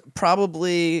was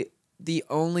probably the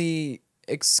only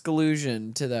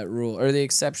exclusion to that rule, or the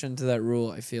exception to that rule,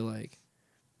 I feel like.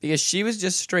 Because she was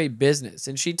just straight business,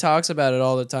 and she talks about it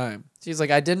all the time. She's like,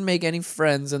 I didn't make any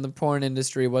friends in the porn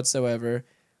industry whatsoever.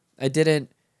 I didn't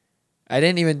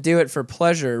even do it for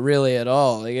pleasure, really, at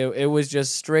all. Like it was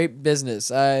just straight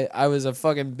business. I was a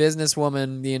fucking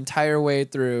businesswoman the entire way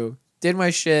through. Did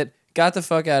my shit, got the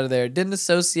fuck out of there. Didn't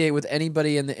associate with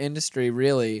anybody in the industry,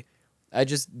 really. I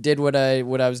just did what I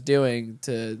was doing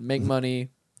to make money,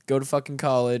 go to fucking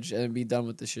college, and be done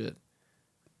with the shit.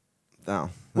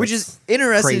 no. Which is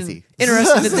interesting crazy.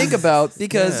 to think about,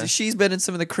 because Yeah. she's been in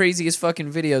some of the craziest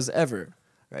fucking videos ever.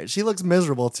 Right. She looks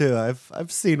miserable too. I've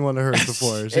seen one of hers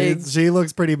before. Ex- She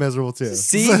looks pretty miserable too.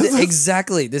 See,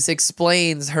 exactly. This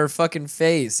explains her fucking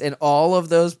face. In all of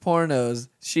those pornos,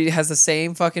 she has the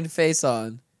same fucking face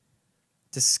on.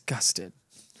 Disgusted.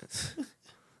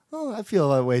 Oh, I feel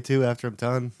that way too after I'm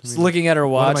done. I Just mean, looking at her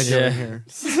what am I watch. doing Yeah. here?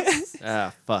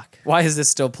 Ah, fuck. Why is this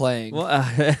still playing? Well,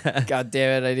 God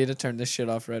damn it, I need to turn this shit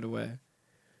off right away.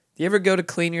 Do you ever go to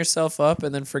clean yourself up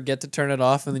and then forget to turn it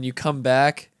off, and then you come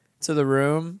back to the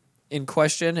room in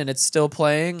question and it's still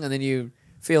playing, and then you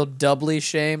feel doubly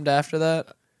shamed after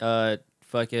that?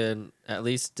 fucking at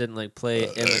least didn't like play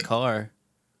in the car.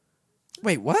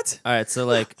 Wait, what? All right, so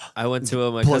like I went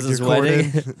to my Plug cousin's your cord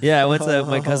wedding. in? Yeah, I went to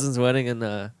my cousin's wedding, and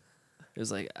it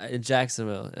was like in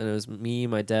Jacksonville, and it was me,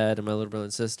 my dad, and my little brother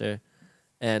and sister.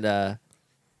 And I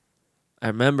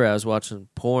remember I was watching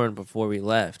porn before we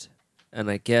left, and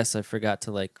I guess I forgot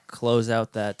to like close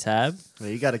out that tab. Well,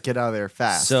 you got to get out of there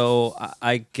fast. So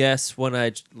I guess when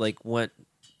I went,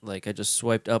 like I just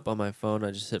swiped up on my phone,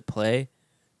 I just hit play.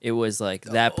 It was like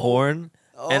that porn,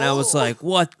 and I was like,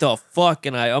 "What the fuck?"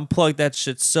 And I unplugged that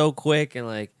shit so quick, and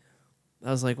like,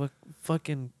 I was like, "What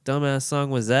fucking dumbass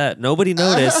song was that?" Nobody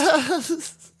noticed.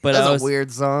 But That's I was a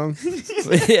weird song.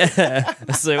 yeah. I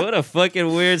was like, "What a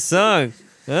fucking weird song,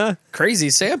 huh?" Crazy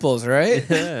samples, right?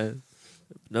 Yeah.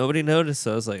 Nobody noticed,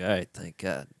 so I was like, "All right, thank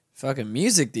God." Fucking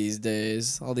music these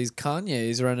days. All these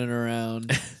Kanyes running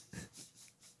around.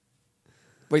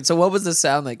 Wait, so what was the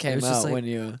sound that came was just out like, when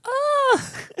you...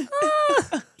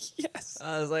 Yes.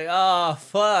 I was like, "Oh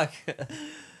fuck,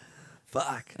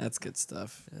 fuck." That's good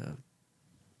stuff. Yeah.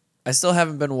 I still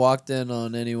haven't been walked in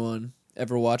on anyone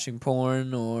ever watching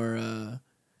porn or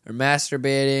or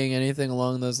masturbating, anything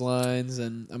along those lines,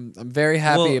 and I'm very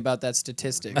happy about that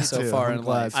statistic Me so too. far I'm in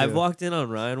glad life. too. I've walked in on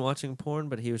Ryan watching porn,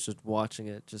 but he was just watching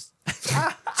it. Just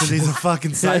Because he's a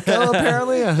fucking psycho,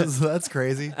 apparently. That's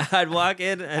crazy. I'd walk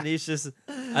in and he's just.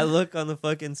 I look on the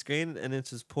fucking screen and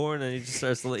it's just porn, and he just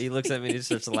starts. He looks at me and he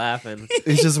starts laughing.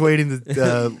 He's just waiting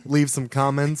to leave some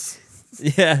comments.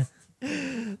 Yeah.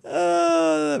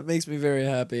 Oh, that makes me very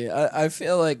happy. I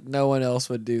feel like no one else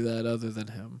would do that other than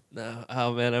him. No.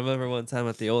 Oh man, I remember one time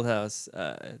at the old house,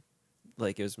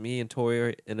 like it was me and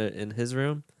Tori in his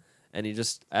room, and he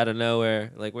just out of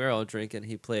nowhere, like we were all drinking,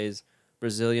 he plays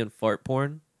Brazilian fart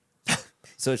porn.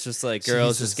 So it's just like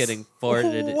girls Jesus. just getting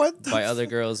farted What the by other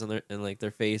girls in like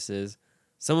their faces.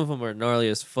 Some of them are gnarly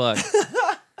as fuck.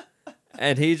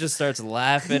 And he just starts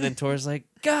laughing, and Tori's like,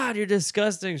 "God, you're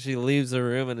disgusting." She leaves the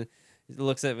room and he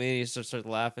looks at me and he starts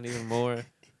laughing even more.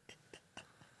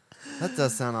 That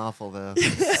does sound awful, though.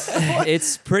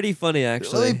 It's pretty funny,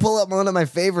 actually. Let me pull up one of my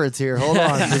favorites here. Hold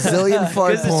on. Brazilian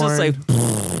fart Because porn. it's just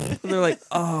like, and they're like,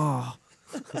 oh,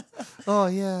 oh,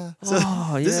 yeah.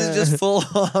 oh, yeah. This is just full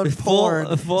on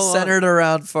porn full on. centered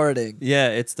around farting. Yeah,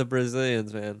 it's the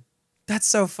Brazilians, man. That's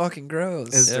so fucking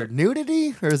gross. Is there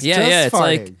nudity? Or is it Yeah, just yeah, it's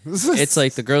farting? It's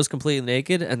like the girl's completely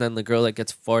naked, and then the girl that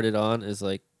gets farted on is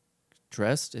like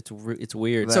dressed. It's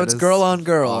weird. That So it's is girl on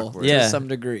girl awkward. to Yeah. some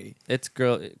degree. It's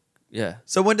girl. Yeah,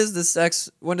 So when does the sex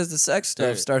stuff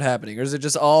There- start happening, or is it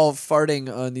just all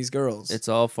farting on these girls? it's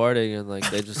all farting, and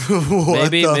like they just What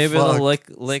maybe the they'll fuck?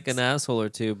 lick an asshole or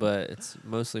two, but it's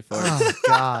mostly farting. Oh,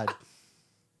 God.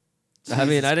 I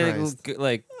mean, I Jesus didn't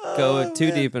Christ. go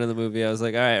too deep into the movie. I was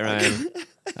like, all right, Ryan.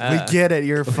 We get it.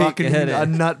 You're fucking get it. a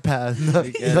nutpad.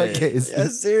 We get it. Nutcase. Yeah,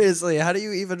 seriously, how do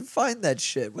you even find that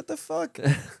shit? What the fuck?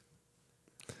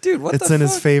 Dude, what It's the in fuck?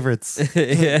 his favorites.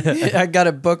 Yeah. I got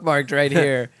it bookmarked right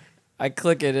here. I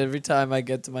click it every time I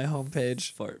get to my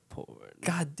homepage. Fart porn.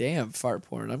 God damn, fart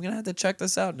porn. I'm going to have to check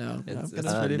this out now. It's I'm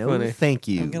gonna, pretty no, funny. thank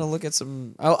you. I'm gonna look at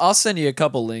some. I'll send you a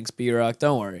couple links, B-Rock.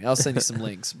 Don't worry. I'll send you some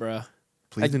links, bro.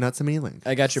 Please do not send me a link.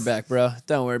 I got your back, bro.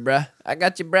 Don't worry, bro. I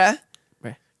got you, bruh.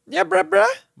 Bruh. Yeah, bruh.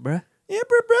 Bruh. Yeah,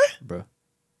 bruh. Bro.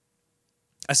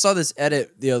 I saw this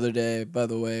edit the other day, by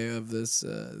the way, of this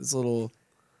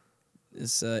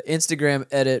Instagram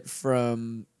edit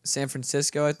from San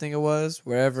Francisco, I think it was,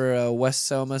 wherever West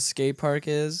Soma skate park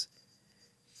is.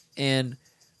 And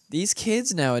these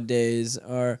kids nowadays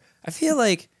are, I feel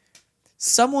like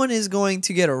someone is going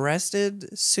to get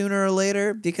arrested sooner or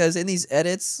later, because in these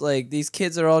edits, like, these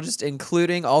kids are all just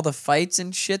including all the fights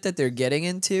and shit that they're getting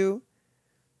into.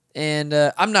 And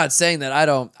I'm not saying that I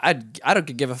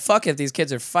don't give a fuck if these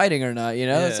kids are fighting or not, you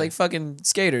know? It's Yeah. like fucking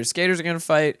skaters. Skaters are going to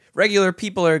fight. Regular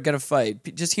people are going to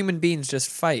fight. Just human beings just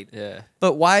fight. Yeah.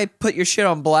 But why put your shit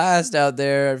on blast out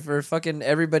there for fucking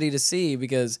everybody to see?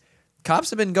 Because cops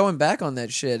have been going back on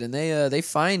that shit, and they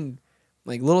find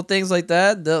like little things like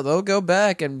that. They'll go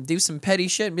back and do some petty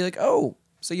shit and be like, "Oh,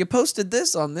 so you posted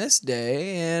this on this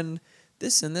day, and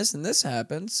this and this and this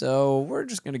happened. So we're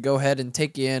just gonna go ahead and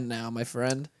take you in now, my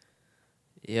friend."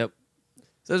 Yep.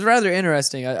 So it's rather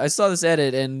interesting. I saw this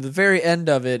edit, and the very end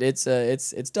of it, it's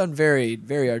done very,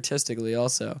 very artistically.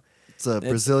 Also, It's a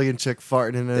Brazilian chick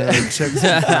farting in another chick's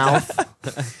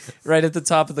mouth. right at the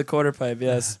top of the quarter pipe.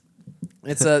 Yes,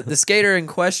 it's the skater in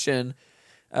question.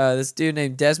 This dude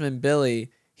named Desmond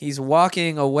Billy. He's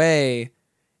walking away,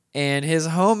 and his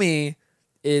homie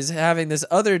is having this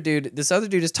other dude. This other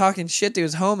dude is talking shit to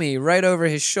his homie right over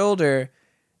his shoulder.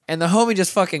 And the homie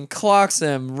just fucking clocks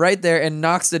him right there and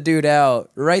knocks the dude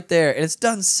out right there. And it's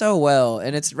done so well.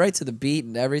 And it's right to the beat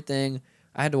and everything.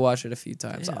 I had to watch it a few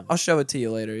times. Damn. I'll show it to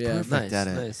you later. Yeah, Perfect. Nice. at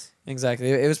it. Nice. exactly.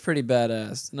 It was pretty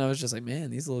badass. And I was just like, man,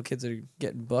 these little kids are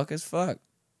getting buck as fuck.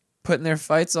 Putting their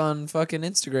fights on fucking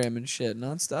Instagram and shit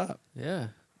nonstop. Yeah.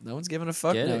 No one's giving a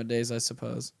fuck Get it. nowadays, I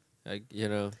suppose. You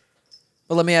know.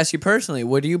 But let me ask you personally,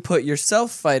 would you put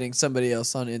yourself fighting somebody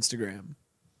else on Instagram?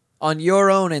 On your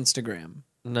own Instagram?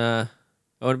 Nah.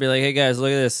 I want to be like, hey guys,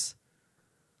 look at this.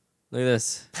 Look at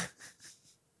this.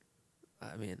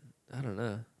 I mean, I don't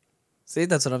know. See,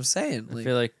 that's what I'm saying. I Like,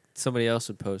 feel like somebody else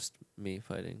would post me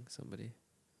fighting somebody.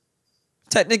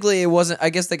 technically, it wasn't. I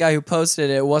guess the guy who posted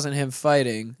it wasn't him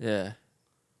fighting, Yeah.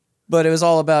 but it was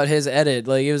all about his edit.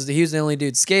 Like he was the only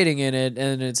dude skating in it,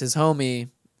 and it's his homie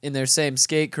in their same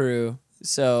skate crew.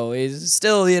 So he's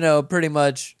still, pretty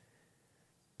much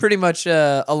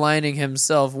aligning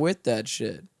himself with that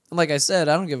shit. And like I said,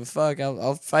 I don't give a fuck.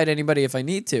 I'll fight anybody if I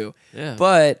need to. Yeah.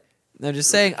 But I'm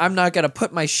just saying, I'm not gonna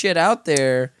put my shit out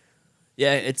there.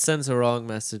 Yeah, it sends a wrong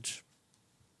message.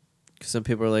 'Cause some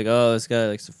people are like, oh, this guy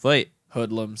likes to fight.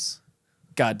 Hoodlums.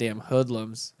 Goddamn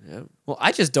hoodlums. Yep. Well,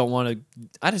 I just don't want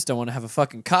to have a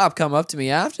fucking cop come up to me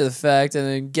after the fact and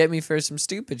then get me for some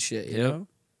stupid shit, you know?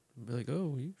 Be like,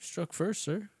 oh, you struck first,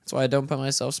 sir. That's why I don't put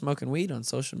myself smoking weed on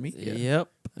social media. Yep.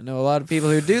 I know a lot of people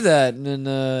who do that in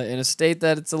a state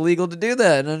that it's illegal to do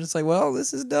that. And I'm just like, well,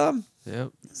 this is dumb.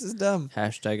 Yep. This is dumb.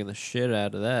 Hashtagging the shit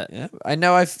out of that. Yeah. I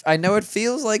know it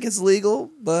feels like it's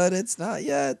legal, but it's not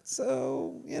yet.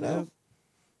 So, you know,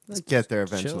 Let's get there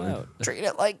Chill eventually. out. treat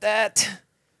it like that.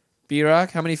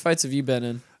 B-Rock, how many fights have you been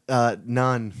in?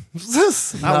 None.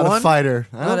 Not one? a fighter.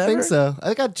 I Not don't think ever? so.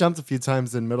 I got jumped a few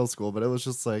times in middle school, but it was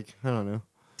just like, I don't know,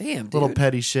 Damn, dude. little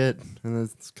petty shit, and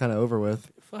it's kind of over with.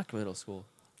 Fuck middle school.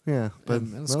 Yeah, but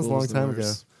middle that was a school long was the time ago.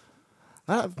 worst.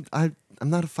 I'm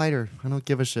not a fighter. I don't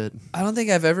give a shit. I don't think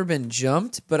I've ever been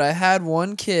jumped, but I had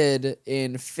one kid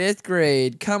in 5th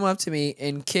grade come up to me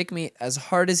and kick me as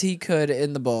hard as he could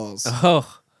in the balls.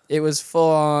 Oh, It was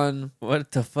full on.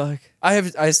 what the fuck?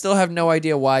 I still have no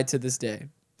idea why to this day.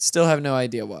 Still have no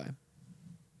idea why.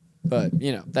 But,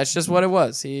 you know, that's just what it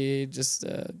was. He just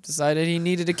decided he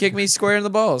needed to kick me square in the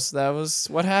balls. That was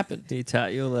what happened. He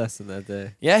taught you a lesson that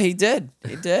day. Yeah, he did.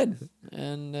 He did.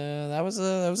 And that was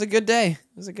a good day.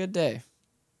 It was a good day.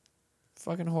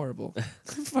 Fucking horrible.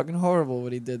 Fucking horrible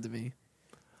what he did to me.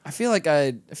 I feel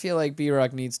like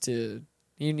B-Rock needs to.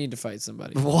 You need to fight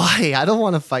somebody. Why? I don't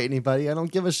want to fight anybody. I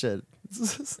don't give a shit.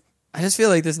 I just feel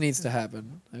like this needs to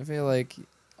happen. I feel like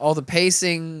all the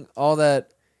pacing, all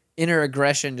that inner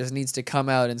aggression just needs to come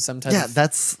out in some type Yeah, of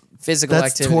that's physical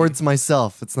activity. towards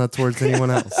myself. It's not towards anyone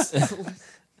else.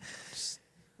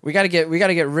 We gotta get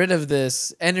rid of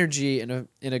this energy in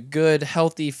a good,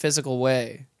 healthy, physical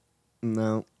way.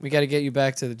 No, We gotta get you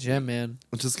back to the gym, man.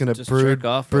 I'm just gonna Just jerk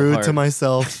off real brood hard. to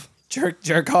myself.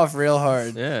 Jerk off real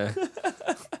hard. Yeah.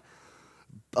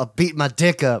 I'll beat my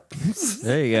dick up.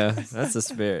 There you go. That's the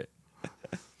spirit.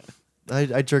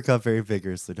 I jerk off very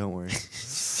vigorously. Don't worry.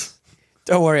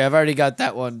 Don't worry, I've already got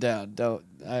that one down. Don't.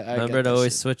 I Remember got to this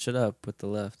always shit. switch it up with the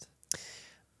left.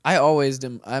 I always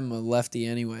am. I'm a lefty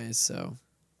anyways, so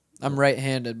I'm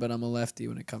right-handed, but I'm a lefty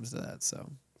when it comes to that. So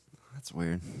That's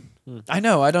weird. I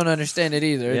know I don't understand it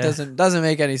either. Yeah. It doesn't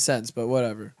make any sense, but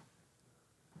whatever.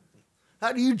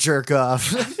 How do you jerk off?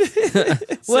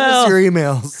 Send Well- us your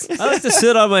emails. I like to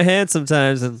sit on my hand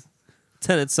sometimes and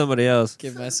pretend it's somebody else.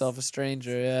 Give myself a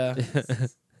stranger, yeah.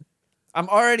 I'm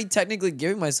already technically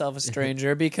giving myself a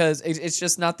stranger because it's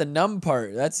just not the numb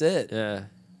part. That's it. Yeah.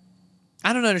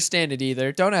 I don't understand it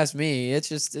either. Don't ask me. It's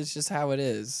just how it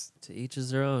is. To each is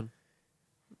their own.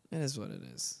 It is what it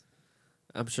is.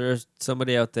 I'm sure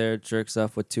somebody out there jerks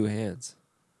off with 2 hands.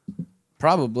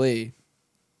 Probably.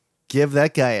 Give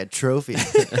that guy a trophy.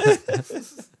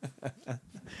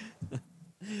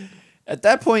 At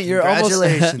that point, you're almost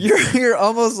Congratulations. you're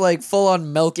almost like full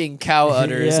on milking cow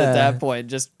udders Yeah. at that point.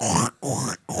 Just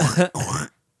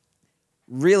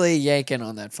really yanking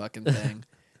on that fucking thing.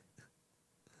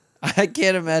 I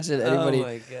can't imagine anybody. Oh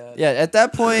my god. Yeah, at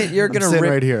that point, you're I'm gonna sitting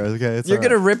rip. right here. Okay, it's You're all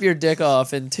gonna right. rip your dick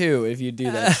off in 2 if you do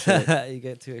that shit. You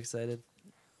get too excited.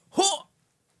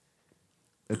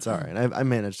 It's all right. I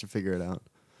managed to figure it out.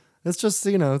 It's just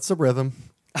it's a rhythm.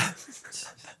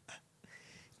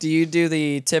 Do you do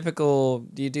the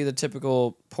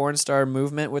typical porn star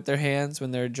movement with their hands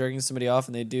when they're jerking somebody off,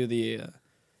 and they do the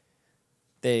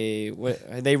they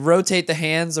rotate the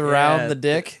hands around Yeah. the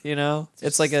dick? You know,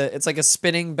 it's like a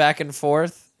spinning back and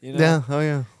forth. You know? Yeah. Oh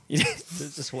yeah.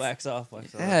 Just wax off.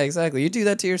 Yeah, exactly. You do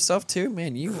that to yourself too,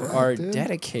 man. You are dude.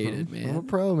 dedicated, I'm a man.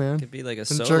 pro, man. Could be like a Been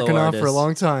solo jerking off artist. for a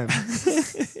long time.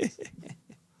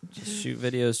 Just shoot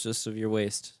videos just of your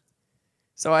waist.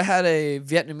 So I had a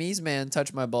Vietnamese man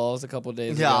touch my balls a couple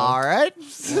days ago. Yeah. All right.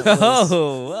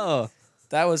 Whoa.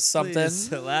 That was something.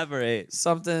 Please elaborate.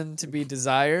 Something to be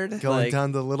desired. Going Like-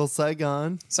 down to Little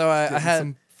Saigon. So I getting had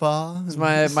some pho. it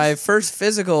was my first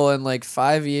physical in like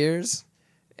 5 years,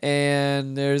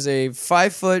 and there's a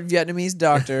 5-foot Vietnamese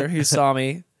doctor who saw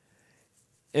me.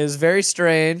 It was very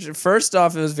strange. First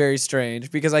off, it was very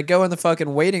strange because I go in the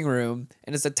fucking waiting room,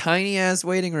 and it's a tiny ass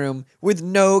waiting room with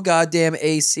no goddamn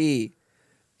AC.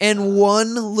 And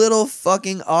one little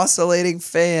fucking oscillating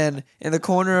fan in the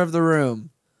corner of the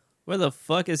room. Where the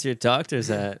fuck is your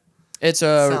doctor's at? It's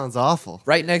Sounds awful.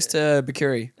 right next to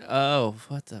Bikuri. Oh,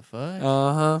 what the fuck?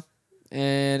 Uh-huh.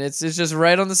 And it's just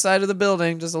right on the side of the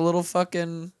building, just a little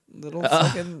fucking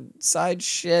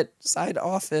side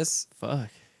office. Fuck.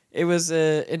 It was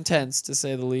intense, to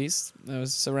say the least. I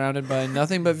was surrounded by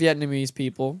nothing but Vietnamese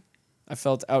people. I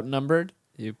felt outnumbered.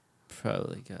 You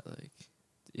probably got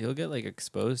you'll get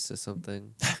exposed to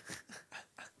something.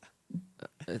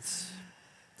 It's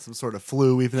Some sort of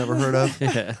flu we've never heard of.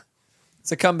 yeah.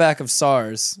 It's a comeback of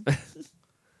SARS.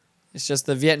 It's just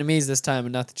the Vietnamese this time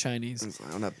and not the Chinese.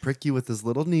 I'm gonna prick you with this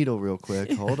little needle real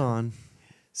quick. Hold on.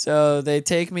 So they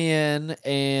take me in,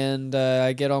 and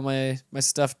I get all my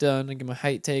stuff done. I get my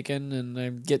height taken, and I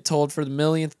get told for the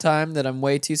millionth time that I'm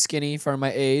way too skinny for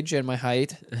my age and my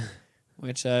height,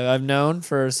 which I've known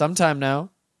for some time now.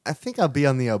 I think I'll be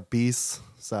on the obese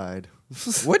side.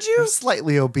 Would you? You're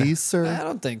slightly obese, sir. I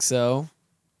don't think so.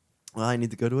 Well, I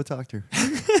need to go to a doctor.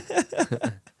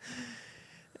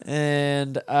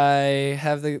 And I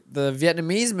have the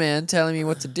Vietnamese man telling me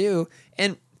what to do,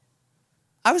 and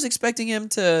I was expecting him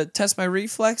to test my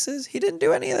reflexes. He didn't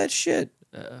do any of that shit.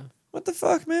 What the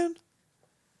fuck, man?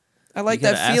 I like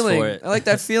that feeling. I like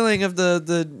that feeling of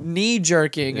the knee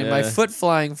jerking and my foot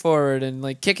flying forward and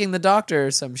like kicking the doctor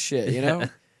or some shit, you know?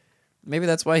 Maybe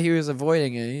that's why he was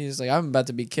avoiding it. He's like, I'm about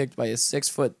to be kicked by a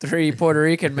 6'3" Puerto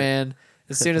Rican man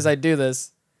as soon as I do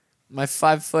this. My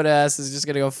 5-foot ass is just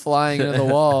gonna go flying into the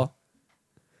wall.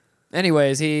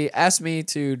 Anyways, he asked me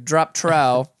to drop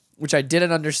trowel, which I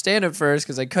didn't understand at first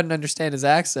because I couldn't understand his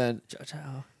accent.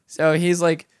 So he's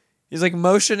like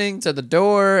motioning to the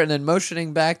door and then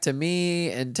motioning back to me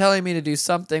and telling me to do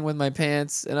something with my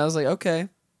pants. And I was like, okay.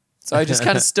 So I just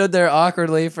kind of stood there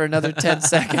awkwardly for another 10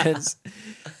 seconds.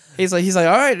 He's like,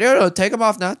 all right, no, take them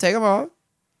off now. Take them off.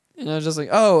 And I was just like,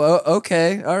 oh,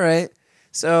 okay. All right.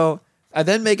 So I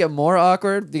then make it more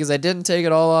awkward because I didn't take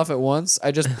it all off at once.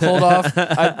 I just pulled off.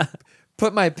 I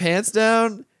put my pants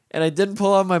down and I didn't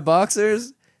pull off my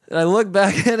boxers. And I look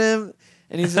back at him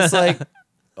and he's just like,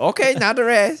 okay, now the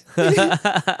rest.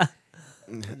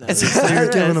 So you're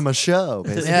giving him a show,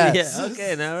 basically. Yeah.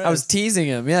 Okay, now I was teasing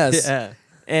him, yes. Yeah.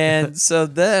 And so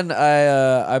then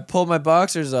I pull my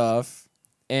boxers off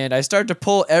and I start to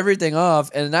pull everything off.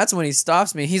 And that's when he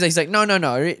stops me. He's like, no.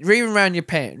 Ream around your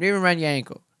pant. Ream around your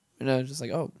ankle. And I was just like,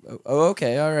 oh,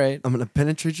 okay, all right. I'm going to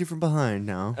penetrate you from behind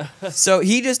now. So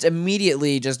he just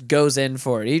immediately just goes in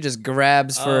for it. He just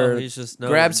grabs for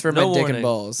my dick and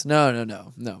balls.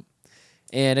 No.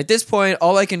 And at this point,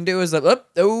 all I can do is like,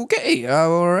 oh, okay,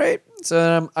 all right.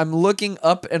 So I'm looking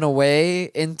up and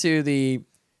away into the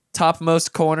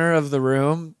topmost corner of the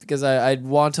room because I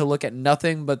want to look at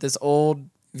nothing but this old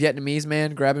Vietnamese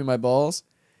man grabbing my balls.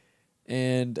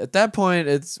 And at that point,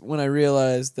 it's when I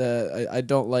realized that I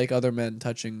don't like other men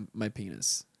touching my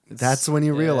penis. That's when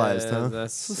you realized, huh?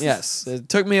 Yes. It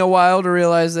took me a while to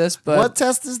realize this, but... What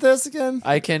test is this again?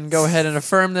 I can go ahead and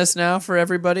affirm this now for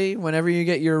everybody. Whenever you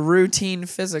get your routine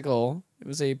physical, it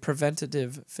was a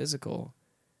preventative physical.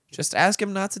 Just ask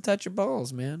him not to touch your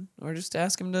balls, man. Or just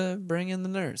ask him to bring in the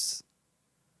nurse.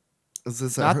 Is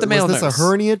this Not the male was this nurse. a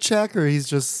hernia check or he's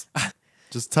just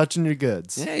touching your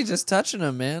goods? Yeah, he's just touching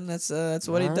them, man. That's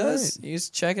what he All does. right. He's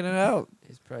checking it out.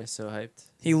 He's probably so hyped.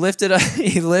 He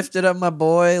lifted up my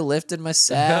boy, lifted my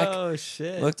sack, Oh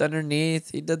shit! looked underneath.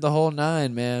 He did the whole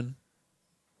 9, man.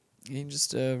 He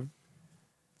just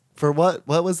For what?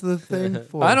 What was the thing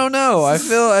for? I don't know. I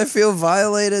feel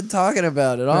violated talking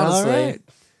about it, honestly. All right.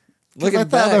 Looking I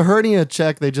thought back, the hernia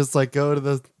check, they just like go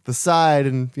to the side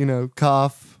and,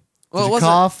 cough. Well, Did it you wasn't-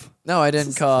 cough? no, I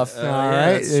didn't cough. All yeah,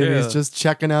 right. that's And true. he's just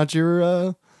checking out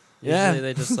your Yeah. Usually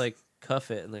they just like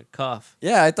cuff it and then cough.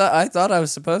 Yeah, I thought I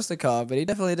was supposed to cough, but he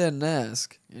definitely didn't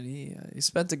ask. And he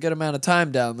spent a good amount of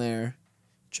time down there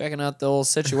checking out the whole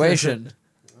situation.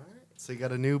 So you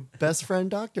got a new best friend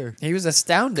doctor. He was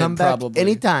astounded, Come back probably.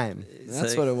 anytime.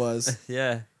 That's like- what it was.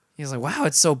 Yeah. He was like, wow,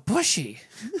 it's so bushy.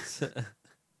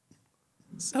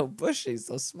 So bushy,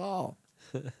 so small.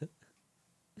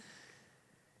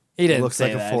 He didn't looks say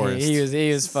like a that. forest.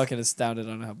 He was fucking astounded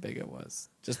on how big it was.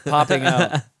 Just popping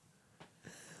out.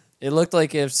 It looked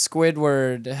like if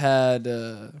Squidward had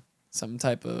some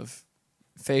type of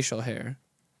facial hair.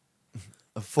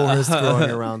 A forest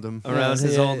growing around him. Around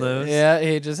his yeah, old nose. Yeah,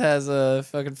 he just has a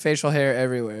fucking facial hair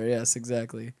everywhere. Yes,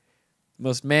 exactly.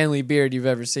 Most manly beard you've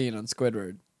ever seen on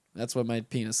Squidward. That's what my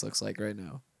penis looks like right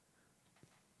now.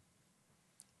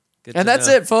 Good And to that's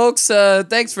know. it, folks.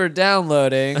 Thanks for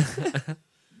downloading.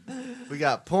 We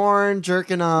got porn,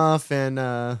 jerking off, and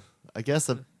I guess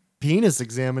a penis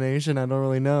examination. I don't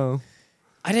really know.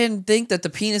 I didn't think that the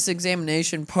penis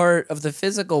examination part of the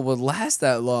physical would last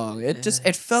that long. It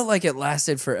felt like it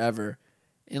lasted forever.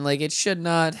 And like it should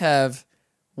not have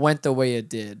went the way it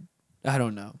did. I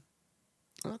don't know.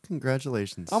 Oh,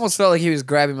 congratulations. I almost felt like he was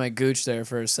grabbing my gooch there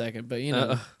for a second, but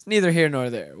it's neither here nor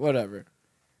there. Whatever.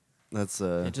 That's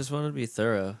I just wanted to be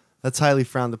thorough. that's highly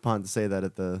frowned upon to say that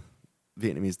at the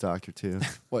Vietnamese doctor too.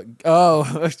 What? Oh.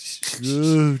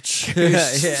 Gooch.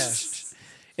 Yeah.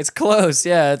 It's close.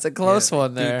 Yeah, it's a close Yeah,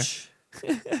 one there. gooch.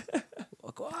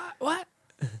 What?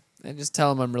 I just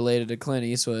tell him I'm related to Clint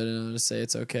Eastwood and I'll just say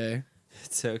it's okay.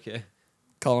 It's okay.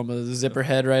 call him a zipper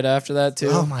head right after that too.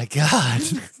 Oh my god.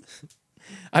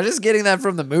 I'm just getting that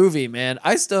from the movie, man.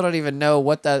 I still don't even know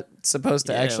what that's supposed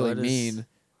to Yeah, actually what is- mean.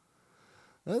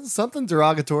 That's something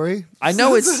derogatory. I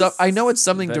know it's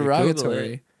something better Google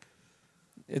derogatory.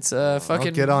 It's fucking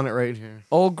I'll get on it right here.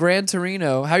 old Gran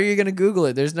Torino. How are you gonna Google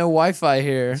it? There's no Wi-Fi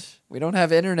here. We don't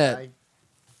have internet.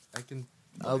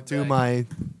 I'll do my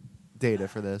data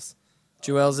for this.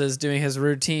 Joel's is doing his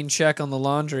routine check on the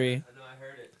laundry. I know, I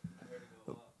heard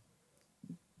it.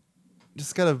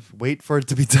 Just gotta wait for it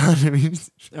to be done. I mean,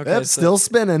 Okay, it's still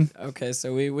spinning. Okay,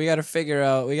 so we got to figure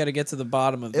out. We got to get to the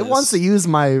bottom of this. It wants to use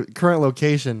my current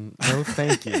location. No,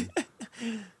 thank you.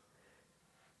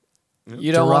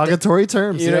 You don't want the- derogatory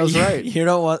terms. Yeah, I was right. You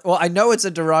don't want. Well, I know it's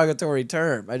a derogatory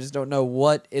term. I just don't know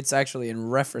what it's actually in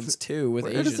reference to with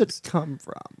Where Asians. does it come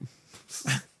from?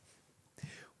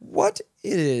 What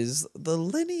is the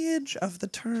lineage of the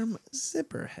term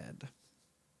zipperhead?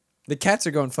 The cats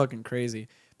are going fucking crazy.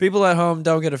 People at home,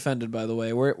 don't get offended, by the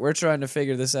way. We're trying to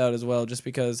figure this out as well, just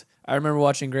because I remember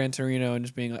watching Gran Torino and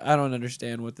just being like, I don't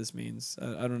understand what this means. I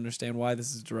don't understand why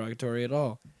this is derogatory at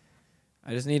all.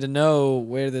 I just need to know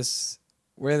where this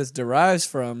derives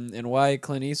from and why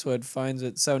Clint Eastwood finds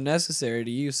it so necessary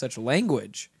to use such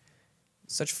language,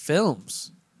 such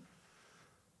films.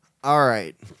 All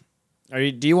right.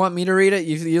 Do you want me to read it?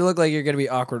 You look like you're going to be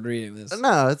awkward reading this.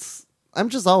 No, I'm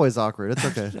just always awkward. It's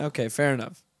okay. Okay, fair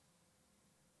enough.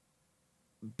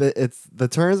 But the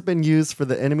term's been used for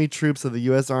the enemy troops of the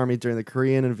U.S. Army during the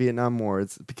Korean and Vietnam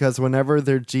Wars because whenever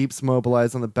their jeeps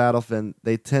mobilize on the battlefield,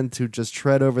 they tend to just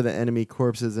tread over the enemy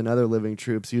corpses and other living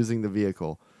troops using the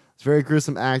vehicle. This very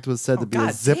gruesome act was said to be a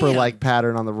God zipper-like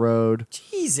pattern on the road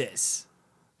Jesus.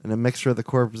 and a mixture of the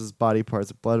corpses' body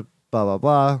parts, blood, blah, blah,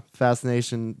 blah.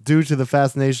 Due to the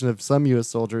fascination of some U.S.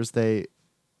 soldiers, they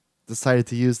decided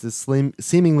to use this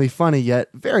seemingly funny yet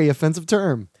very offensive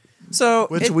term. So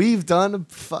We've done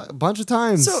a bunch of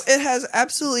times. So it has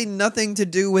absolutely nothing to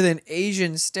do with an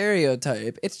Asian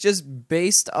stereotype. It's just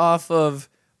based off of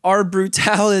our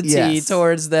brutality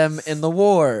towards them in the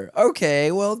war.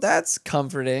 Okay, well that's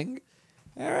comforting.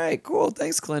 All right, cool.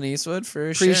 Thanks, Clint Eastwood, for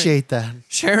Appreciate that.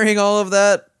 sharing all of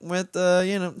that with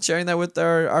sharing that with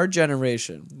our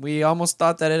generation. We almost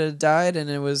thought that it had died and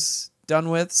it was done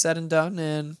with, said and done,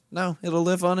 and no, it'll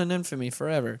live on in infamy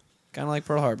forever. Kind of like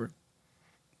Pearl Harbor.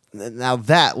 Now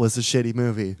that was a shitty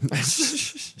movie.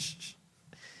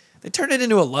 They turned it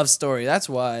into a love story. That's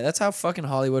why. That's how fucking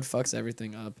Hollywood fucks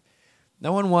everything up.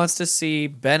 No one wants to see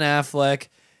Ben Affleck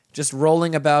just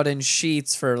rolling about in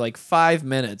sheets for like 5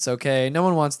 minutes, okay? No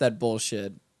one wants that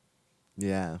bullshit.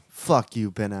 Yeah. Fuck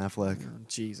you, Ben Affleck. Oh,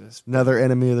 Jesus. Another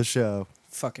enemy of the show.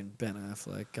 Fucking Ben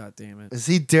Affleck. God damn it. Is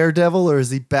he Daredevil or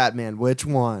is he Batman? Which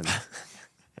one?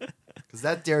 Because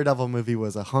that Daredevil movie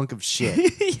was a hunk of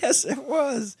shit. Yes, it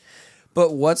was.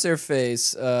 But what's her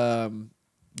face?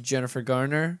 Jennifer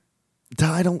Garner?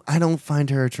 I don't find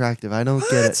her attractive. I don't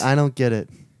get it. I don't get it.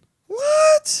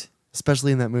 What?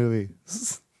 Especially in that movie.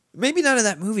 Maybe not in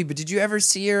that movie, but did you ever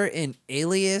see her in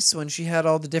Alias when she had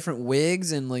all the different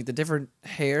wigs and like the different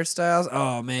hairstyles?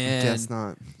 Oh man. Guess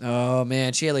not. Oh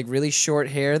man, she had like really short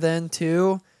hair then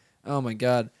too. Oh my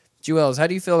god. Jewels, how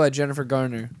do you feel about Jennifer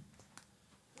Garner?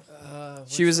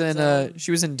 She was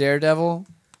in Daredevil.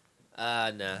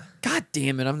 Nah. God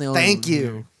damn it, I'm the only Thank one you.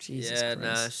 here. Jesus Yeah, Christ.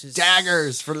 nah. She's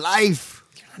Daggers for life.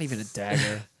 You're not even a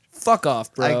dagger. Fuck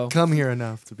off, bro. I come here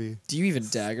enough to be. Do you even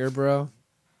dagger, bro?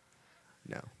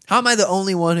 No. How am I the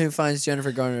only one who finds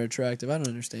Jennifer Garner attractive? I don't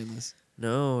understand this.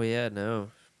 No, yeah,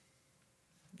 no.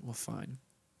 Well, fine.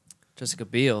 Jessica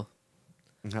Biel.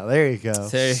 Oh, there you go.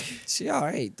 There- She all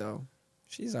right though.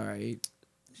 She's all right.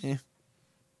 Yeah.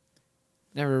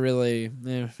 Never really.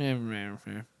 Meh.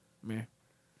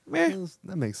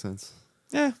 That makes sense.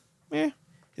 Yeah.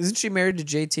 Isn't she married to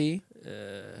JT?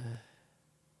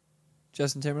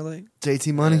 Justin Timberlake?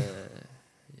 JT Money?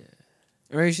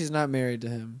 Or maybe she's not married to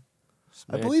him.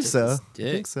 I believe so. I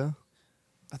Dick. think so.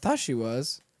 I thought she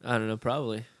was. I don't know,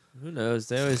 probably. Who knows?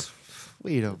 They always.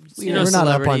 We're You know, not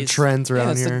up on celebrities. trends Yeah, around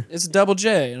it's, here. it's Double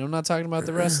J, and I'm not talking about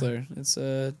the wrestler. It's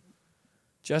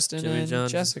Justin Jimmy and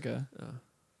Johnson. Jessica. Oh.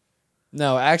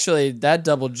 No, actually, that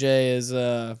Double J is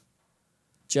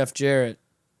Jeff Jarrett.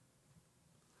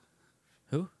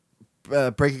 Who?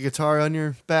 Break a guitar on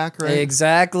your back, right?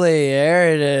 Exactly.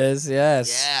 There it is.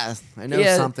 Yes. Yeah, I know He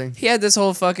had- something. He had this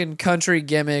whole fucking country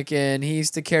gimmick, and he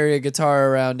used to carry a guitar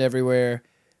around everywhere,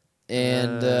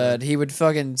 and he would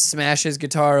fucking smash his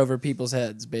guitar over people's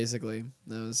heads. Basically,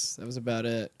 that was about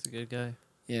it. He's a good guy.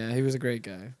 Yeah, he was a great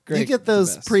guy. Great. You get the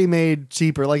those best. pre-made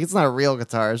cheaper. Like it's not a real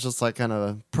guitar. It's just like kind of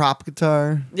a prop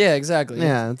guitar. Yeah, exactly.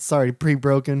 Yeah, it's already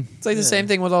pre-broken. It's like the Yeah. same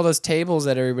thing with all those tables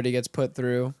that everybody gets put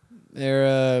through.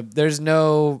 There's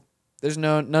none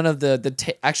of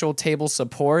the actual table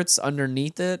supports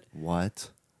underneath it. What?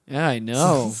 Yeah, I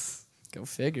know. Go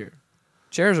figure.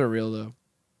 Chairs are real though.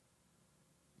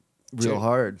 Real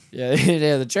hard. Yeah,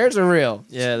 yeah, the chairs are real.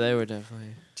 Yeah, they were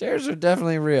definitely. Chairs are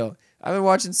definitely real. I've been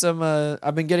watching some.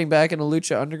 I've been getting back into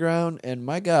Lucha Underground, and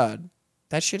my God,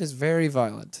 that shit is very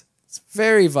violent. It's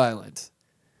very violent.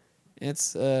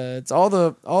 It's all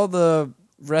the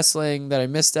wrestling that I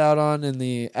missed out on in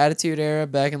the Attitude Era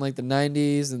back in like the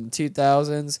 90s and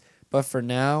 2000s. But for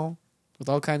now, with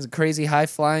all kinds of crazy high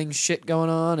flying shit going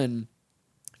on and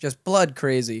just blood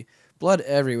crazy, blood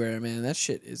everywhere, man. That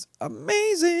shit is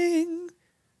amazing.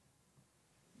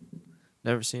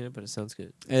 Never seen it, but it sounds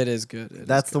good. It is good.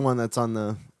 That's the one that's on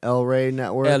the El Rey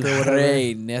network El or whatever.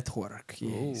 Rey Network.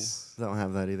 Yes. I don't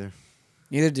have that either.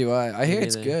 Neither do I. I hear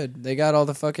it's neither. good. They got all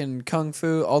the fucking kung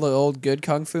fu, all the old good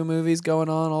kung fu movies going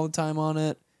on all the time on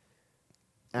it.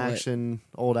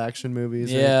 Old action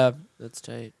movies. right? Yeah, That's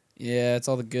tight. yeah. It's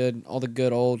all the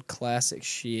good old classic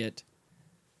shit.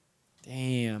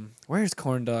 Damn, where's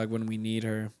Corn Dog when we need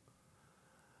her?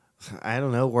 I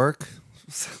don't know. Work.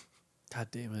 God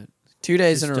damn it! 2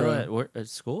 days She's in a still row. at work at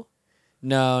school.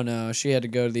 No, she had to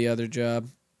go to the other job,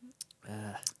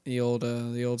 Ah, the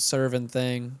old serving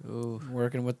thing, ooh.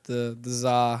 working with the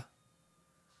za.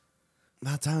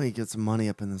 About time he gets some money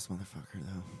up in this motherfucker,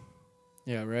 though.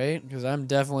 Yeah, right. Because I'm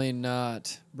definitely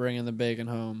not bringing the bacon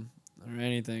home or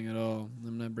anything at all.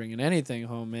 I'm not bringing anything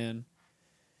home, man.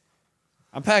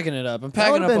 I'm packing it up. I'm That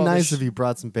packing would up have all been this nice if you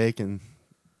brought some bacon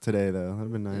today, though. That'd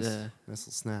have been nice. Yeah. Nice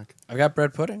little snack. I've got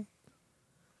bread pudding.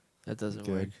 That doesn't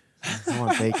Good. work. I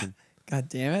want bacon. God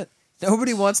damn it!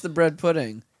 Nobody wants the bread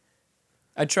pudding.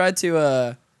 I tried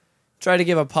to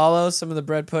give Apollo some of the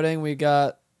bread pudding we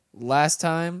got last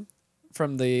time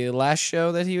from the last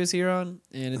show that he was here on,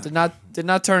 and it did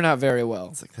not turn out very well.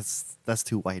 It's like that's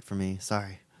too white for me.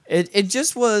 Sorry. It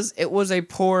just was a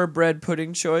poor bread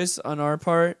pudding choice on our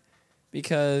part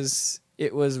because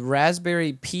it was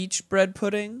raspberry peach bread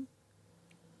pudding.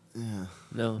 Yeah.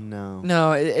 No. No.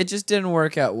 No, it just didn't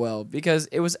work out well because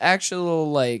it was actual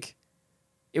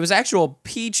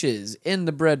peaches in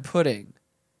the bread pudding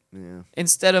Yeah.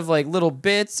 instead of like little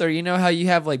bits, or you know how you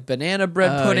have like banana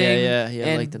bread Oh, pudding, yeah,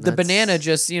 and like the the nuts. banana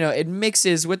just it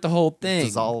mixes with the whole thing.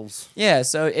 Dissolves. Yeah,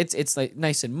 so it's like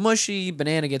nice and mushy.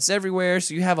 Banana gets everywhere,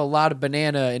 so you have a lot of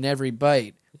banana in every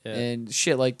bite Yeah. and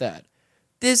shit like that.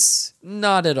 This,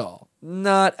 not at all.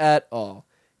 Not at all.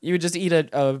 You would just eat a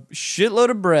shitload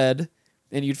of bread,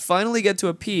 and you'd finally get to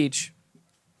a peach,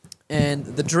 and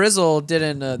the drizzle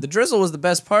didn't. The drizzle was the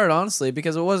best part, honestly,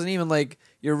 because it wasn't even like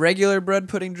your regular bread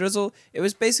pudding drizzle. It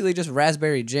was basically just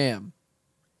raspberry jam.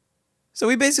 So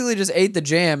we basically just ate the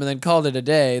jam and then called it a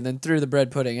day, and then threw the bread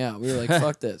pudding out. We were like,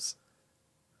 "Fuck this."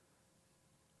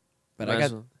 But Might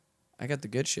as well. I got the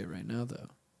good shit right now, though.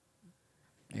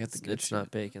 I got the good It's shit. not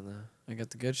bacon though. I got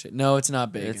the good shit. No, it's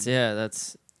not bacon.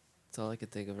 That's all I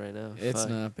could think of right now. It's Fuck.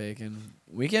 not bacon.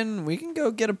 We can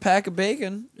go get a pack of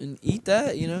bacon and eat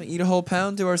that. Eat a whole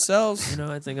pound to ourselves. You know,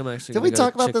 I think I'm actually. Did gonna we go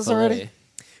talk to about this Chick-fil-A. already?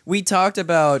 We talked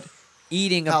about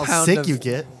eating a How pound sick of you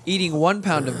get. eating 1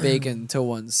 pound of bacon to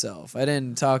oneself. I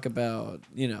didn't talk about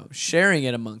sharing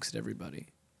it amongst everybody.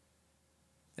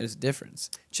 There's a difference.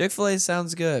 Chick-fil-A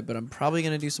sounds good, but I'm probably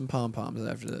gonna do some pom poms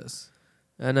after this.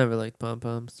 I never liked pom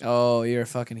poms. Oh, you're a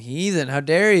fucking heathen! How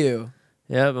dare you?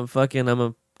 Yep, I'm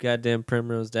a goddamn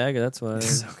Primrose Dagger. That's why.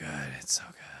 It's so good. It's so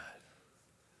good.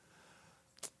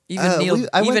 Even Neil,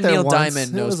 I went even there Neil once.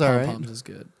 Diamond It knows was all pom right. poms is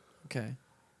good. Okay.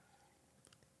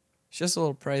 It's just a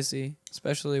little pricey,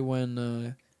 especially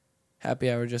when happy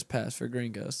hour just passed for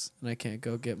Gringos, and I can't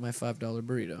go get my $5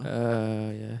 burrito.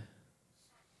 Yeah.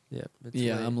 Yep. It's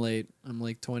Yeah, late. I'm late. I'm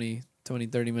like 20,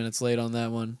 30 minutes late on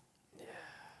that one. Yeah.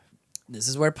 This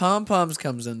is where pom poms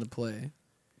comes into play.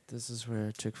 This is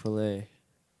where Chick-fil-A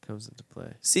comes into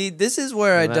play. See, this is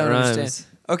where I That don't rhymes. understand.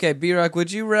 Okay, B-Rock,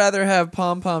 would you rather have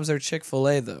pom poms or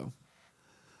Chick-fil-A though?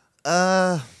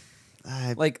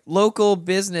 Like local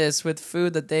business with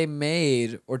food that they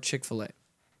made, or Chick-fil-A?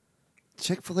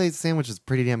 Chick-fil-A sandwich is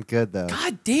pretty damn good, though.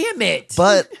 God damn it!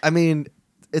 But I mean,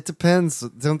 it depends.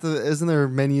 Isn't their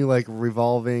menu like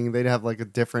revolving? They'd have like a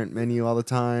different menu all the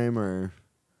time, or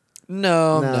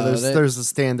no, there's a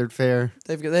standard fare.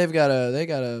 they got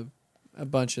a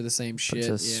bunch of the same shit.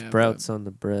 Bunch of yeah, sprouts on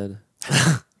the bread.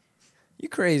 but- You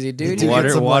crazy, dude? You You, Water-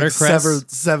 get some, like, watercress?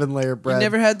 7-layer bread.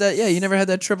 never had that? Yeah, you never had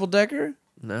that triple decker?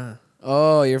 Nah.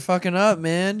 Oh, you're fucking up,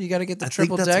 man. You got to get the I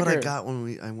triple think that's decker. what I got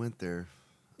when I went there.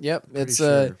 Yep, Pretty it's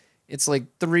sure. it's like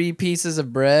 3 pieces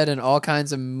of bread and all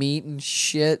kinds of meat and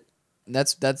shit. And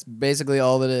that's basically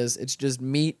all it is. It's just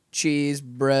meat, cheese,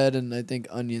 bread, and I think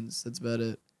onions. That's about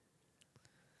it.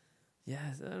 Yeah,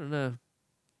 I don't know.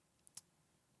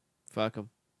 Fuck them.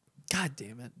 God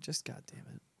damn it! Just god damn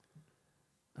it!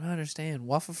 I don't understand.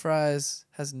 Waffle fries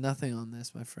has nothing on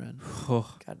this, my friend.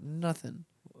 Got nothing.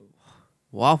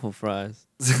 Waffle fries.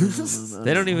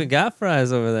 They don't even got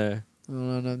fries over there.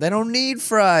 No. They don't need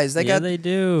fries. They They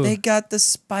do. They got the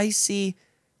spicy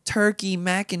turkey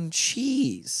mac and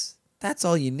cheese. That's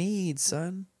all you need,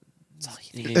 son. That's all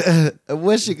you need. I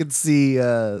wish you could see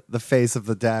the face of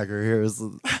the dagger here. It was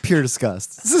pure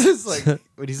disgust. It's like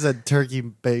when he said turkey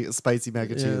spicy mac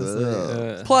and cheese. it's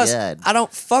like, Ugh. Plus, God. I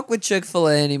don't fuck with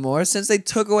Chick-fil-A anymore since they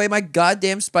took away my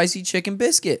goddamn spicy chicken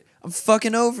biscuit. I'm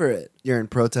fucking over it. You're in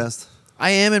protest? I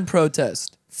am in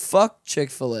protest. Fuck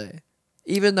Chick-fil-A.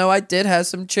 Even though I did have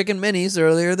some chicken minis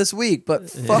earlier this week, but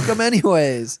fuck them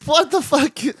anyways. What the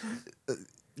fuck?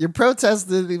 Your protest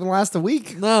didn't even last a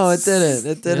week. No, it didn't.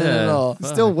 It didn't at Yeah. all. You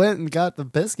still went and got the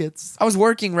biscuits. I was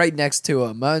working right next to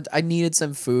him. I needed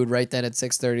some food right then at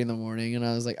 6:30 in the morning, and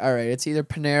I was like, all right, it's either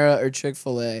Panera or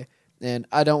Chick-fil-A, and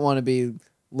I don't want to be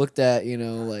looked at,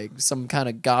 like some kind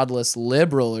of godless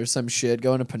liberal or some shit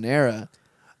going to Panera.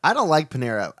 I don't like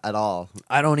Panera at all.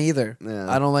 I don't either. Yeah.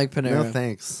 I don't like Panera. No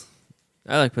thanks.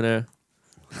 I like Panera.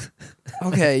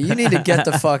 Okay, you need to get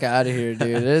the fuck out of here,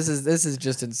 dude. This is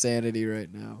just insanity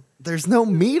right now. There's no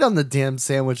meat on the damn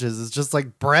sandwiches. It's just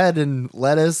like bread and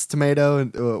lettuce, tomato,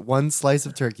 and one slice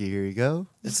of turkey. Here you go.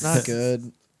 It's not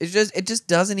good. It just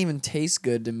doesn't even taste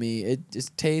good to me. It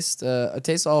just tastes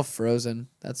all frozen.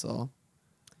 That's all.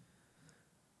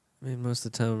 I mean, most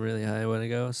of the time I'm really high when I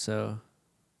go, so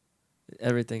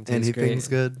everything tastes Anything's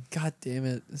great. good. God damn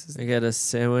it. This is I get a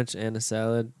sandwich and a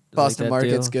salad. You Boston like that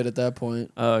Market's deal? good at that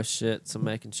point. Oh shit! Some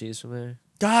mac and cheese from there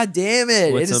God damn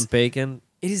it. with It some is bacon.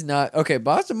 it is not okay,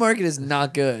 Boston Market is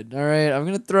not good. All right. I'm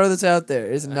gonna throw this out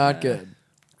there. It's not good.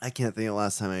 I can't think of the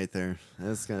last time I ate there.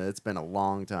 It's been a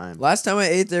long time. Last time I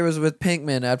ate there was with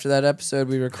Pinkman after that episode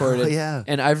we recorded. Oh, yeah.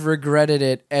 And I've regretted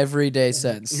it every day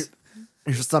since.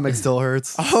 Your stomach still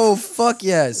hurts. Oh fuck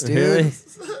yes, dude. Really?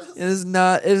 It is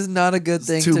not a good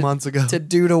thing 2 months ago. to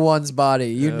do to one's body.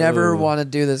 You never Oh. want to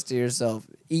do this to yourself.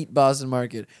 Eat Boston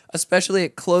Market, especially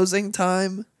at closing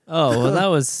time. Oh well, that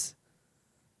was.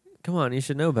 Come on, you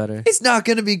should know better. It's not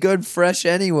going to be good fresh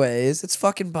anyways. It's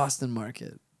fucking Boston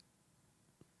Market.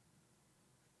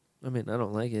 I mean, I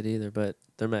don't like it either, but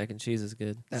their mac and cheese is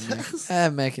good.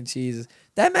 That mac and cheese.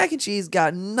 That mac and cheese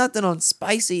got nothing on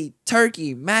spicy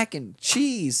turkey mac and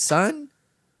cheese, son.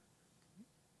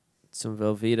 Some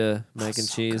Velveeta mac and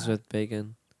so cheese good. with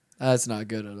bacon. That's not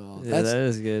good at all. Yeah, that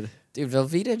is good. Dude,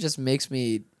 Velveeta just makes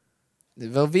me.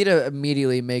 Velveeta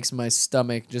immediately makes my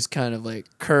stomach just kind of like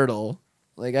curdle.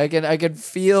 Like I can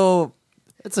feel.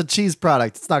 It's a cheese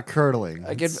product. It's not curdling.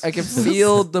 I can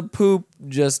feel the poop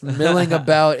just milling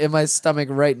about in my stomach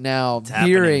right now, happening.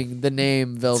 hearing the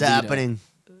name Velveeta. It's happening.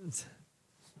 It's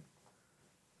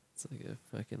like a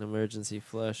fucking emergency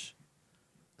flush.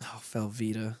 Oh,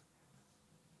 Velveeta.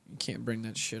 You can't bring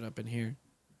that shit up in here.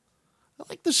 I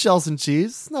like the shells and cheese.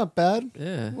 It's not bad.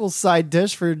 Yeah. A little side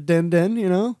dish for din din, you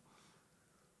know?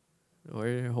 Or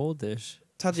your whole dish.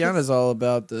 Tatiana's all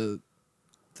about the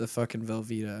fucking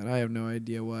Velveeta, and I have no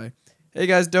idea why. Hey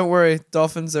guys, don't worry.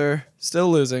 Dolphins are still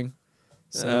losing.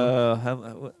 So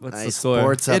What's the Nice score?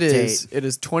 sports it update.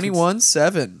 is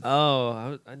 21-7. Oh,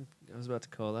 I was about to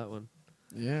call that one.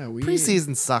 Yeah,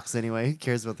 Preseason sucks anyway. Who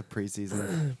cares about the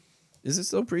preseason? Is it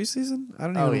still preseason? I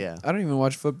don't Oh, even yeah. I don't even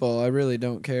watch football. I really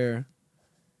don't care.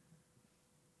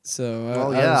 So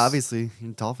Well, I yeah, was- obviously. You're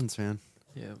a Dolphins fan.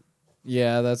 Yeah.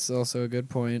 Yeah, that's also a good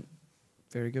point.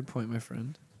 Very good point, my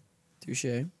friend. Touche.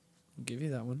 I'll give you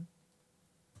that one.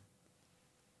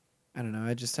 I don't know.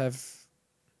 I just have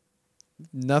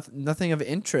nothing of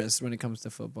interest when it comes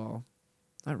to football.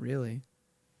 Not really.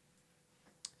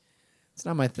 It's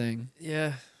not my thing.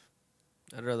 Yeah.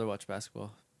 I'd rather watch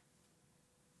basketball.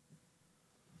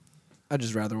 I'd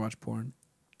just rather watch porn.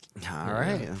 All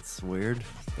right. That's weird.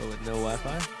 But with no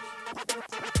Wi-Fi?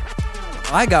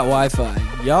 I got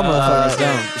Wi-Fi. Y'all motherfuckers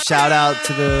don't. Shout out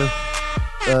to the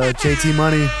JT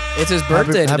Money. It's his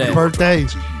birthday happy, today. Happy birthday.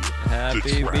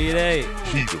 Happy B-Day.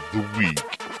 Heat of the week.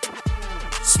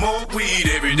 Smoke weed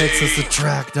every day. Mix us a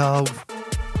track, dog.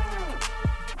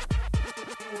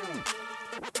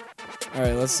 All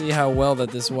right, let's see how well that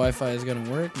this Wi-Fi is going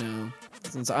to work now.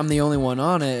 Since I'm the only one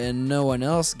on it and no one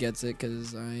else gets it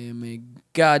because I am a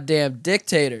goddamn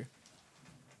dictator.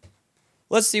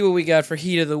 let's see what we got for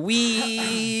Heat of the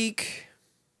Week.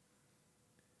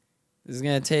 This is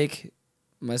going to take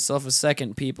myself a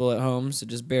second, people at home, so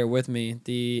just bear with me.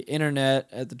 The internet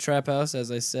at the trap house,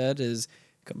 as I said, is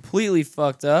completely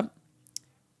fucked up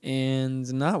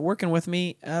and not working with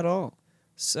me at all.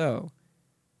 So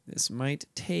this might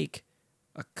take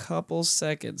a couple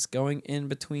seconds going in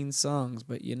between songs,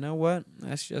 but you know what?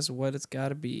 That's just what it's got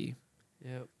to be.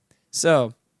 Yep.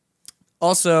 So,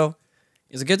 also,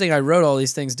 it's a good thing I wrote all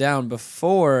these things down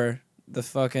before the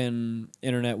fucking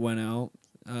internet went out.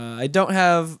 I don't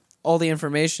have all the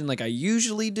information like I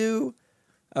usually do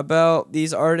about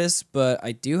these artists, but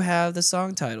I do have the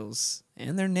song titles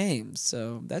and their names,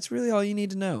 so that's really all you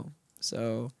need to know.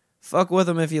 So, fuck with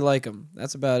them if you like them.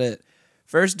 That's about it.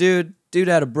 First dude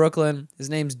out of Brooklyn. His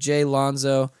name's Jay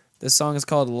Lonzo. This song is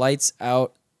called Lights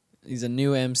Out. He's a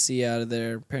new MC out of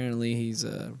there. Apparently, he's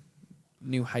a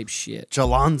new hype shit.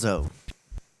 Jalonzo.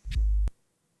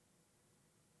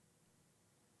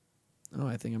 Oh,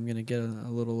 I think I'm going to get a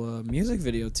little music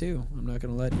video, too. I'm not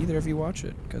going to let either of you watch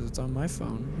it because it's on my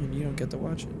phone, and you don't get to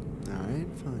watch it. All right,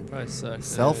 fine. Probably sucks.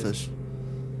 Selfish.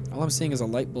 All I'm seeing is a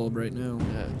light bulb right now.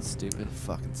 Yeah, it's stupid.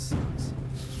 Fucking sucks.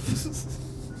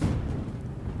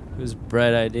 Whose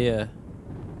bright idea?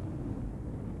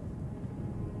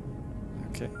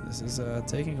 Okay, this is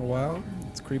taking a while.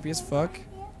 It's creepy as fuck.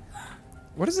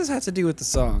 What does this have to do with the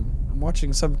song? I'm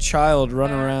watching some child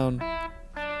run around.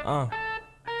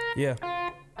 Yeah.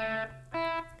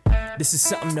 This is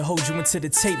something to hold you into the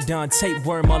tape, Don.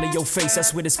 Tapeworm all in your face,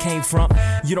 that's where this came from.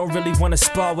 You don't really wanna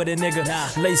spar with a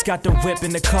nigga. Lace got the whip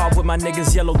in the car with my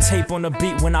niggas. Yellow tape on the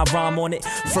beat when I rhyme on it.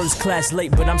 First class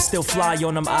late, but I'm still fly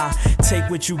on them. I take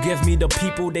what you give me. The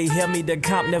people, they hear me. The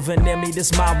comp never near me.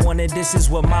 This my wanted. This is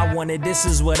what my wanted. This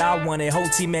is what I wanted. Whole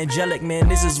team angelic, man.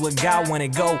 This is what God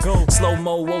wanted. Go. Slow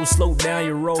mo, whoa, slow down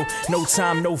your roll. No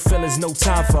time, no fillers, no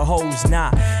time for hoes.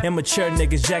 Nah, immature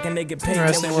niggas jacking, they get paid.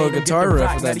 Interesting little guitar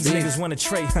riff with that These beat. niggas wanna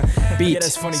trade. Beat. Yeah,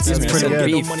 that's funny Excuse to me, me. I said You don't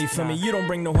beef. no money for me. You don't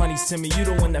bring no honeys to me. You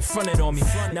the one that fronted on me.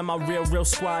 Now my real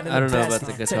squad in I the don't know best.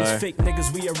 about the Tell these guitar. fake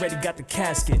niggas we already got the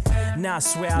casket. Now I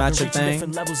swear Not I've your been reaching thing?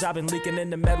 different levels. I've been leaking in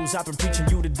the metals. I've been preaching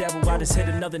you the devil. I just hit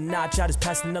another notch. I just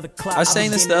passed another clock. I was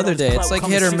saying this the other day. It's like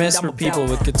hit or miss for people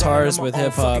with guitars with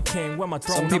hip hop.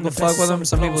 Some people fuck with them.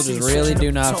 Some people just really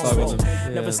do not fuck with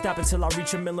them. Never stop until I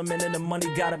reach a millimeter and the money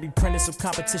gotta be printed. So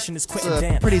competition is quitting. It's a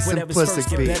Damn. pretty Whatever's simplistic first,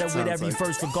 get beat, better with sounds every like.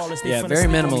 verse, regardless. They Yeah, finna very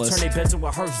sleep on me, minimalist. turn they bed to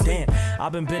a hearse. Damn.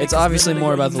 I've been bitter It's 'cause obviously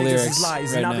literally more all about you the niggas is lyrics lies,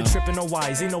 right and I've been now. tripping on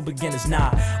wise. Ain't no beginners,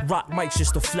 nah. Rock mics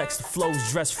just to flex. The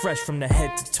flows dressed fresh from the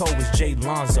head to toe is Jay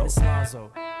Lonzo.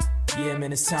 Yeah,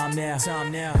 man, it's time now.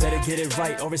 Better get it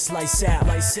right or it's lights out.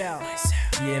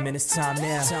 Yeah, man, it's time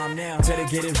now. Better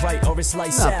get it right or it's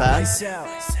lights Not out. bad.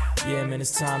 Yeah, man,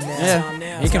 it's time now.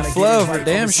 Yeah, he can Gotta get flow it for right or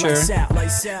damn it's sure.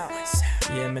 lights out.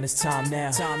 Yeah, man, it's time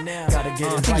now. Gotta get it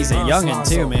I right. think he's a youngin'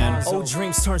 too, man. Old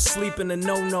dreams turn sleep into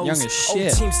no-nos. Young as shit.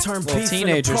 Old teams turn Little beef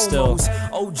teenager into still.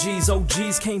 promos.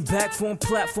 OGs came back for 'em.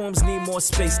 Platforms need more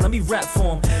space. Let me rap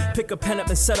for 'em. Pick a pen up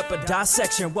and set up a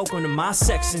dissection. Welcome to my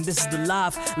section. This is the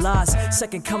lies.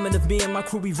 Second coming of me and my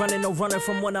crew be running. No running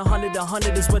from 1 to 100.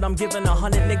 100 is what I'm giving.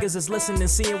 100 niggas is listening,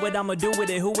 seeing what I'ma do with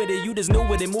it. Who with it? You just knew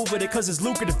with it. Move with it, cause it's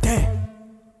lucrative. Damn.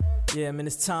 Yeah, man,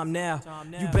 it's time now.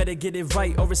 You better get it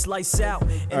right or it's lights out.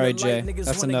 All right, Jay,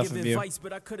 that's enough of you. I'm gonna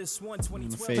fade That's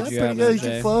you pretty out now, good. You Jay.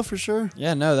 can flow for sure.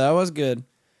 Yeah, no, that was good.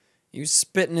 He was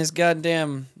spitting his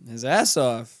ass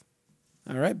off.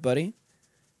 All right, buddy.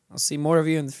 I'll see more of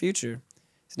you in the future.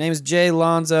 His name is Jay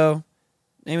Lonzo.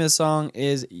 Name of the song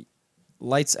is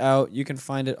Lights Out. You can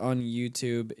find it on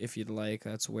YouTube if you'd like.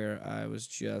 That's where I was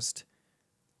just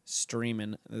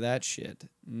streaming that shit.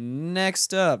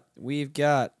 Next up, we've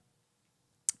got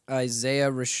Isaiah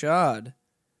Rashad.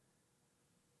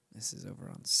 This is over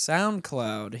on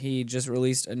SoundCloud. He just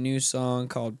released a new song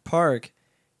called Park,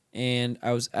 and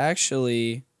I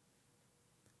actually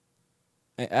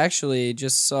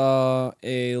just saw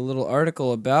a little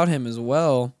article about him as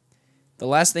well. The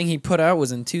last thing he put out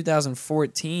was in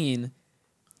 2014,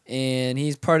 and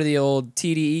he's part of the old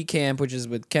TDE camp, which is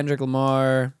with Kendrick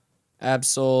Lamar,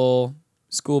 Absol,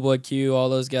 Schoolboy Q, all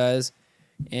those guys.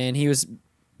 And he was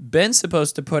been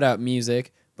supposed to put out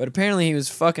music, but apparently he was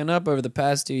fucking up over the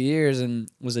past 2 years and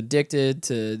was addicted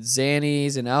to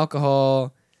Xannies and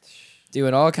alcohol,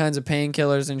 doing all kinds of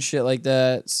painkillers and shit like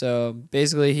that. So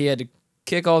basically he had to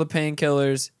kick all the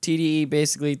painkillers. TDE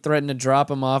basically threatened to drop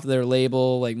him off their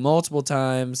label like multiple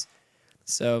times.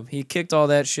 So he kicked all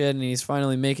that shit and he's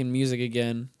finally making music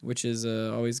again, which is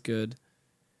always good.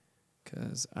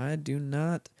 Because I do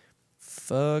not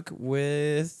fuck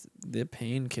with the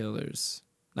painkillers.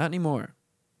 Not anymore.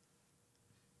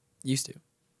 Used to.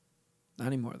 Not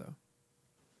anymore, though.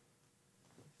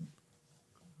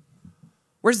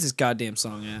 Where's this goddamn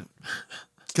song at?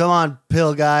 Come on,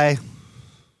 pill guy.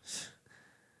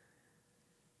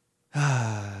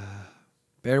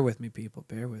 Bear with me, people.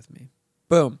 Bear with me.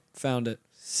 Boom. Found it.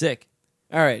 Sick.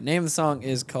 All right. Name of the song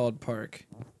is called Park.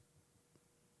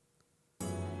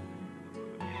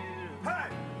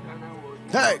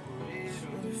 Hey.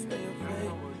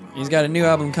 He's got a new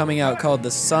album coming out called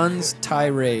The Sun's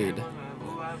Tirade.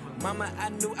 Mama, I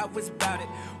knew I was about it.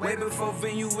 Way before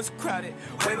venue was crowded.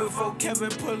 Way before Kevin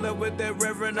pulled up with that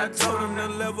reverend. I told him the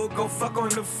level, go fuck on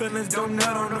the feelings, don't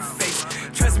nut on the face.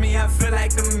 Trust me, I feel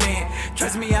like the man.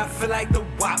 Trust me, I feel like the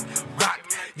wop. Rock,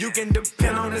 you can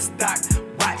depend on the stock.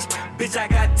 Watch, bitch, I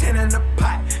got 10 in the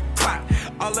pot. Crop,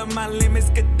 all of my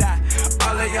limits could die.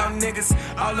 All of y'all niggas,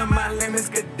 all of my limits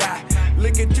could die.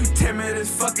 Look at you timid as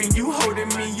fucking, you holding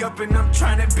me up and I'm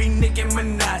trying to be Nicki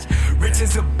Minaj. Rich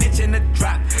as a bitch in the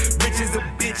drop. Rich as a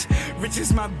bitch, rich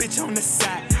as my bitch on the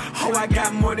side. Oh, I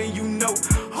got more than you know.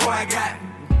 Oh, I got.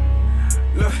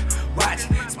 Look, watch,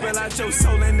 spill out your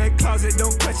soul in that closet.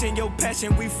 Don't question your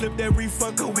passion. We flipped every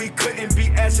fucker, we couldn't be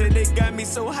Asher. They got me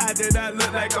so high that I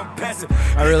look like I'm passive.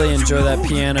 I really enjoy that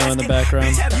piano in the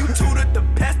background. Bitch, have you tutored the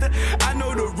pastor? I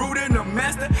know the root and the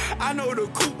master. I know the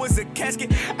coupe was a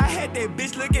casket. I had that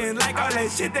bitch looking like all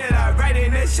that shit that I write,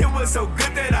 and that shit was so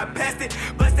good that I passed it.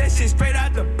 Bust that shit straight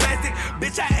out the plastic.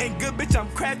 Bitch, I ain't good, bitch, I'm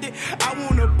crafted. I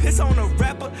wanna piss on a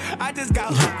rapper. I just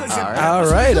got hookers and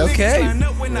All right, okay.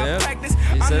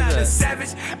 I'm said not a that. savage.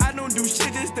 I don't do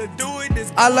shit just to do it.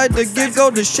 This I like to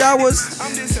go to showers.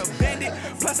 I'm just a bandit.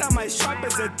 Plus, I might sharp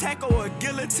as a tack or a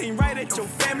guillotine right at your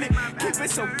family. Keep it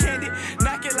so candid.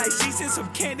 Knock it like she's in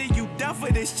some candy. You down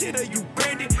for this shit or you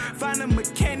branded? Find a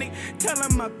mechanic. Tell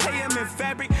him I pay him in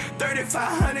fabric.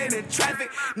 3,500 in traffic.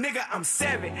 Nigga, I'm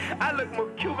savage. I look more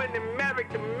Cuban than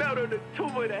Maverick. The metal, the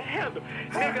tube, or the handle.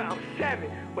 Nigga, I'm savage.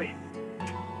 Wait.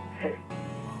 Hey.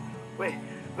 Wait.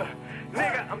 Look.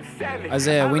 Nigga, I'm savage.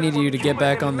 Isaiah, we need you to get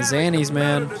back on the Xannies,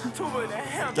 man.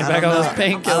 Get back on those I don't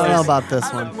know painkillers. about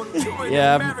this one.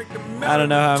 Yeah, I don't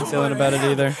know how I'm feeling about it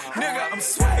either. Nigga, I'm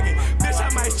swagging. Bitch,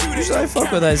 I might shoot Usually I fuck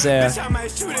with Isaiah. Bitch, I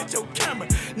might shoot at your camera.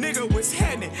 Nigga, what's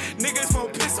happening? Niggas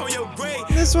won't piss on your grave.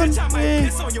 This one, Bitch, I might eh.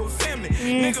 piss on your family.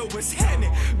 Nigga, what's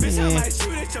happening? Bitch, I might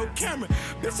shoot at your camera. Bitch,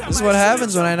 I This is might what shoot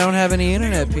happens at when I your don't have any family.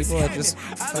 internet, Nigga, what's people. I just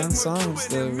happening? find songs.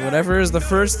 Whatever is the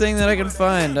first thing that I can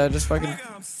find, I just fucking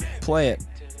play it.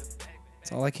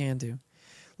 That's all I can do.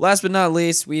 Last but not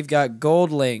least, we've got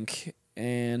Gold Link,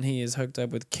 and he is hooked up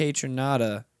with K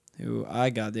Tronada, who I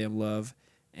goddamn love.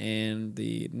 And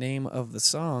the name of the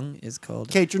song is called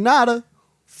Kate Tronada.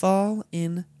 Fall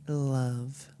in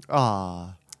Love.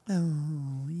 Aw.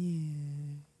 Oh,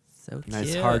 yeah. So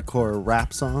Nice cute. hardcore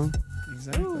rap song.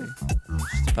 Exactly.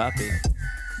 Just poppy.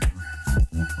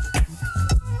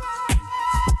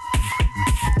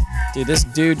 Dude, this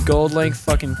dude Gold Link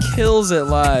fucking kills it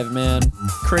live, man.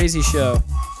 Crazy show.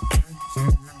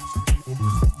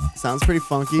 Sounds pretty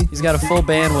funky. He's got a full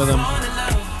band with him.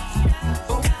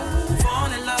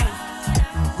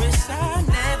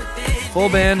 Full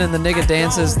band, and the nigga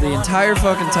dances the entire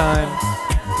fucking time.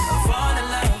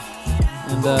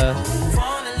 And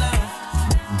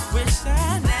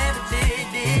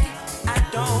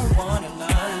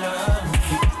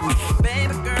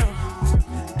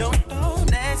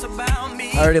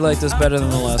I already like this better than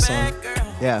the last song.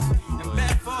 Yeah.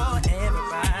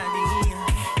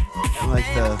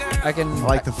 I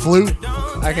like the flute.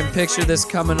 I can picture this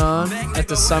coming on at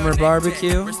the summer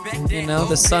barbecue. You know,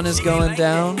 the sun is going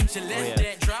down.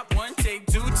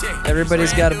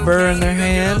 Everybody's got a burr in their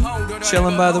hand,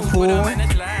 chilling by the pool.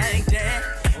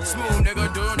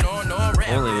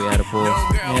 Only we had a pool.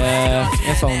 Yeah,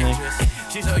 if only.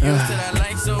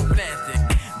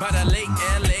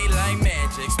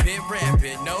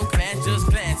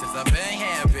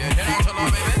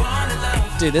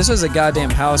 Dude, this was a goddamn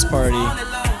house party.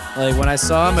 Like, when I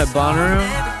saw him at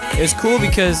Bonnaroo, it was cool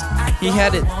because he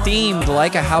had it themed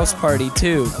like a house party,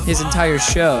 too, his entire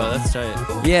show. Oh, that's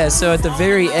tight. Yeah, so at the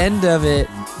very end of it,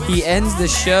 he ends the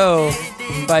show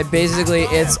by basically,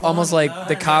 it's almost like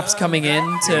the cops coming in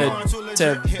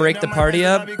to break the party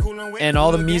up, and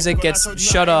all the music gets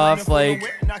shut off, like,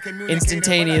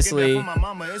 instantaneously,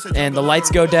 and the lights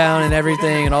go down and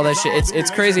everything and all that shit. It's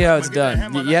crazy how it's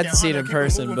done. You have to see it in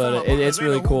person, but it's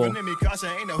really cool.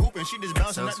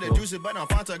 Sounds cool.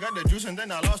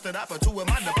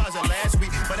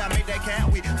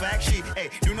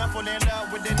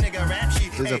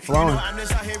 These are flowing.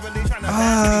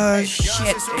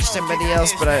 Shit, there's somebody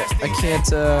else, but I can't,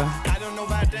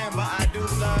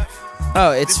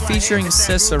 Oh, it's featuring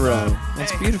Cicero.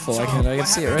 That's beautiful. I can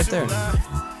see it right there.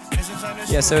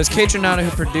 Yeah, so it's Catronata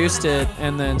who produced it,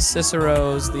 and then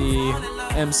Cicero's the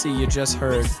MC you just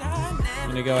heard. I'm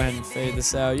gonna go ahead and fade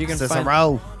this out. You can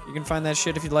find that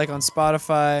shit if you'd like on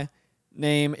Spotify.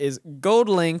 Name is Gold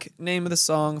Link. Name of the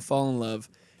song, Fall in Love.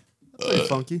 Pretty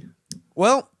funky.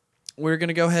 Well, we're going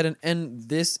to go ahead and end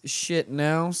this shit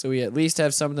now, so we at least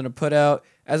have something to put out.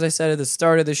 As I said at the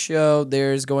start of the show,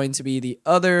 there's going to be the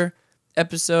other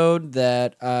episode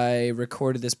that I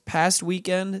recorded this past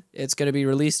weekend. It's going to be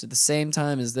released at the same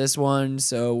time as this one,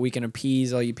 so we can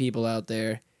appease all you people out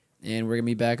there. And we're going to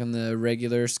be back on the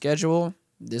regular schedule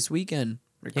this weekend,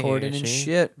 recording and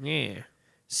shit. Yeah.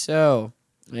 So,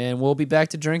 and we'll be back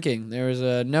to drinking. There's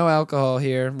no alcohol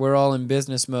here. We're all in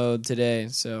business mode today,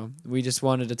 so we just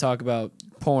wanted to talk about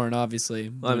porn, obviously.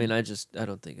 Well, I mean, I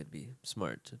don't think it'd be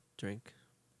smart to drink.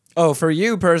 Oh, for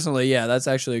you personally, yeah, that's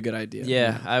actually a good idea.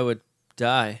 Yeah, I would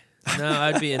die. No,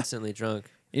 I'd be instantly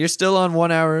drunk. You're still on 1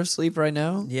 hour of sleep right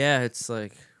now? Yeah, it's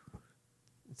like,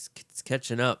 it's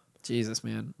catching up. Jesus,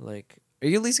 man. Like, Are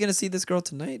you at least going to see this girl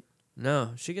tonight?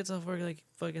 no, she gets off work like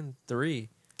fucking 3.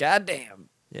 Goddamn.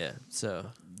 Yeah, so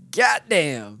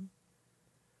Goddamn.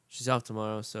 she's off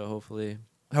tomorrow, so hopefully.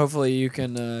 Hopefully you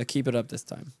can keep it up this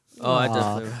time. Oh, I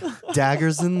Aw. definitely.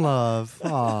 Daggers in love.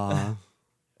 Aw.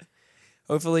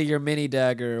 Hopefully your mini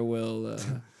dagger will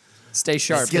stay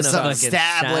sharp. Get gonna some fucking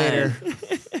stab shine. later.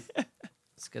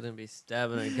 It's gonna be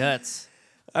stabbing her guts.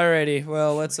 Alrighty,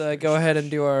 well, let's go ahead and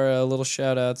do our little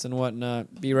shout-outs and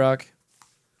whatnot. B-Rock?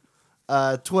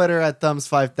 Twitter at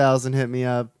Thumbs5000. Hit me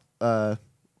up. I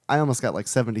almost got like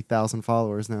 70,000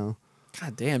 followers now.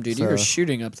 God damn, dude, So, you were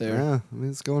shooting up there Yeah, I mean,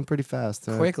 it's going pretty fast.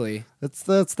 quickly. That's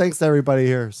thanks to everybody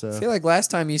here. I So feel like last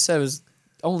time you said it was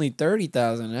only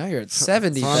 30,000. Now you're at That's what I'm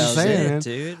 70,000. saying. Man.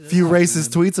 Dude. a few racist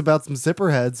tweets about some zipper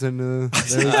heads, and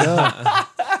there you go.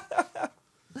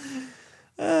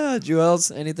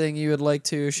 Juels, anything you would like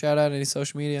to shout out? Any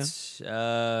social media?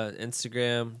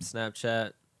 Instagram,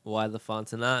 Snapchat, Why the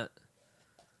Font Not.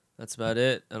 That's about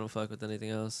it. I don't fuck with anything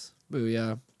else.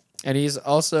 Booyah. And he's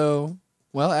also,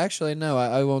 well, actually, no,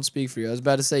 I won't speak for you. I was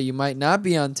about to say you might not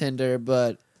be on Tinder,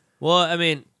 but Well, I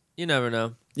mean, you never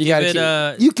know. You gotta Give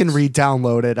it, You can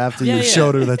re-download it after Yeah, you yeah.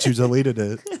 showed her that you deleted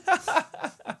it.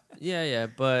 yeah,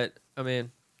 but I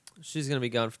mean, she's gonna be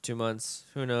gone for 2 months.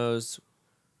 Who knows?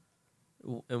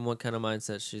 And what kind of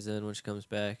mindset she's in when she comes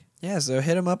back? yeah, so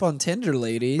hit him up on Tinder,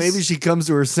 ladies. Maybe she comes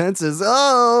to her senses.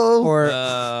 Oh,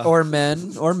 or men.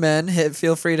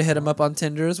 Feel free to hit him up on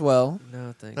Tinder as well.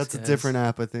 No, thanks. that's guys. a different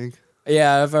app, I think.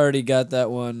 Yeah, I've already got that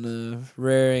one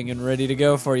raring and ready to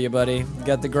go for you, buddy.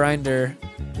 Got the grinder.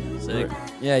 Sick.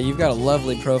 Yeah, you've got a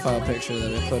lovely profile picture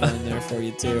that I put on there for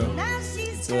you too.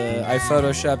 It's, I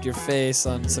photoshopped your face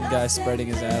on some guy spreading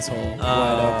his asshole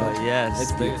wide open. Yes.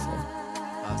 It's beautiful.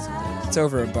 Awesome. Thanks. It's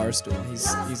over a bar stool. He's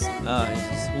He's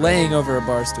laying over a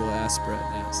bar stool, ass spread.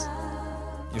 Yes.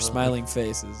 Your smiling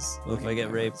face is. Well, if I looking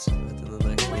get backwards. raped within the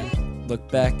next week. Look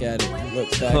back at it. Look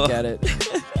back at it.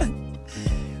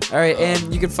 All right,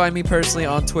 and you can find me personally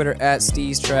on Twitter at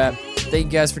SteezTrap. Thank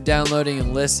you guys for downloading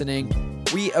and listening.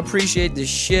 We appreciate the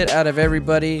shit out of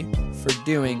everybody for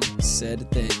doing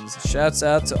said things. Shouts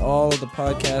out to all of the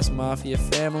Podcast Mafia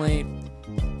family.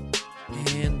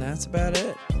 And that's about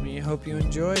it. We hope you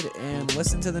enjoyed and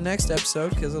listen to the next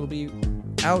episode because it'll be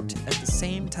out at the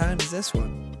same time as this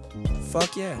one.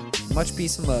 Fuck yeah. Much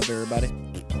peace and love, everybody.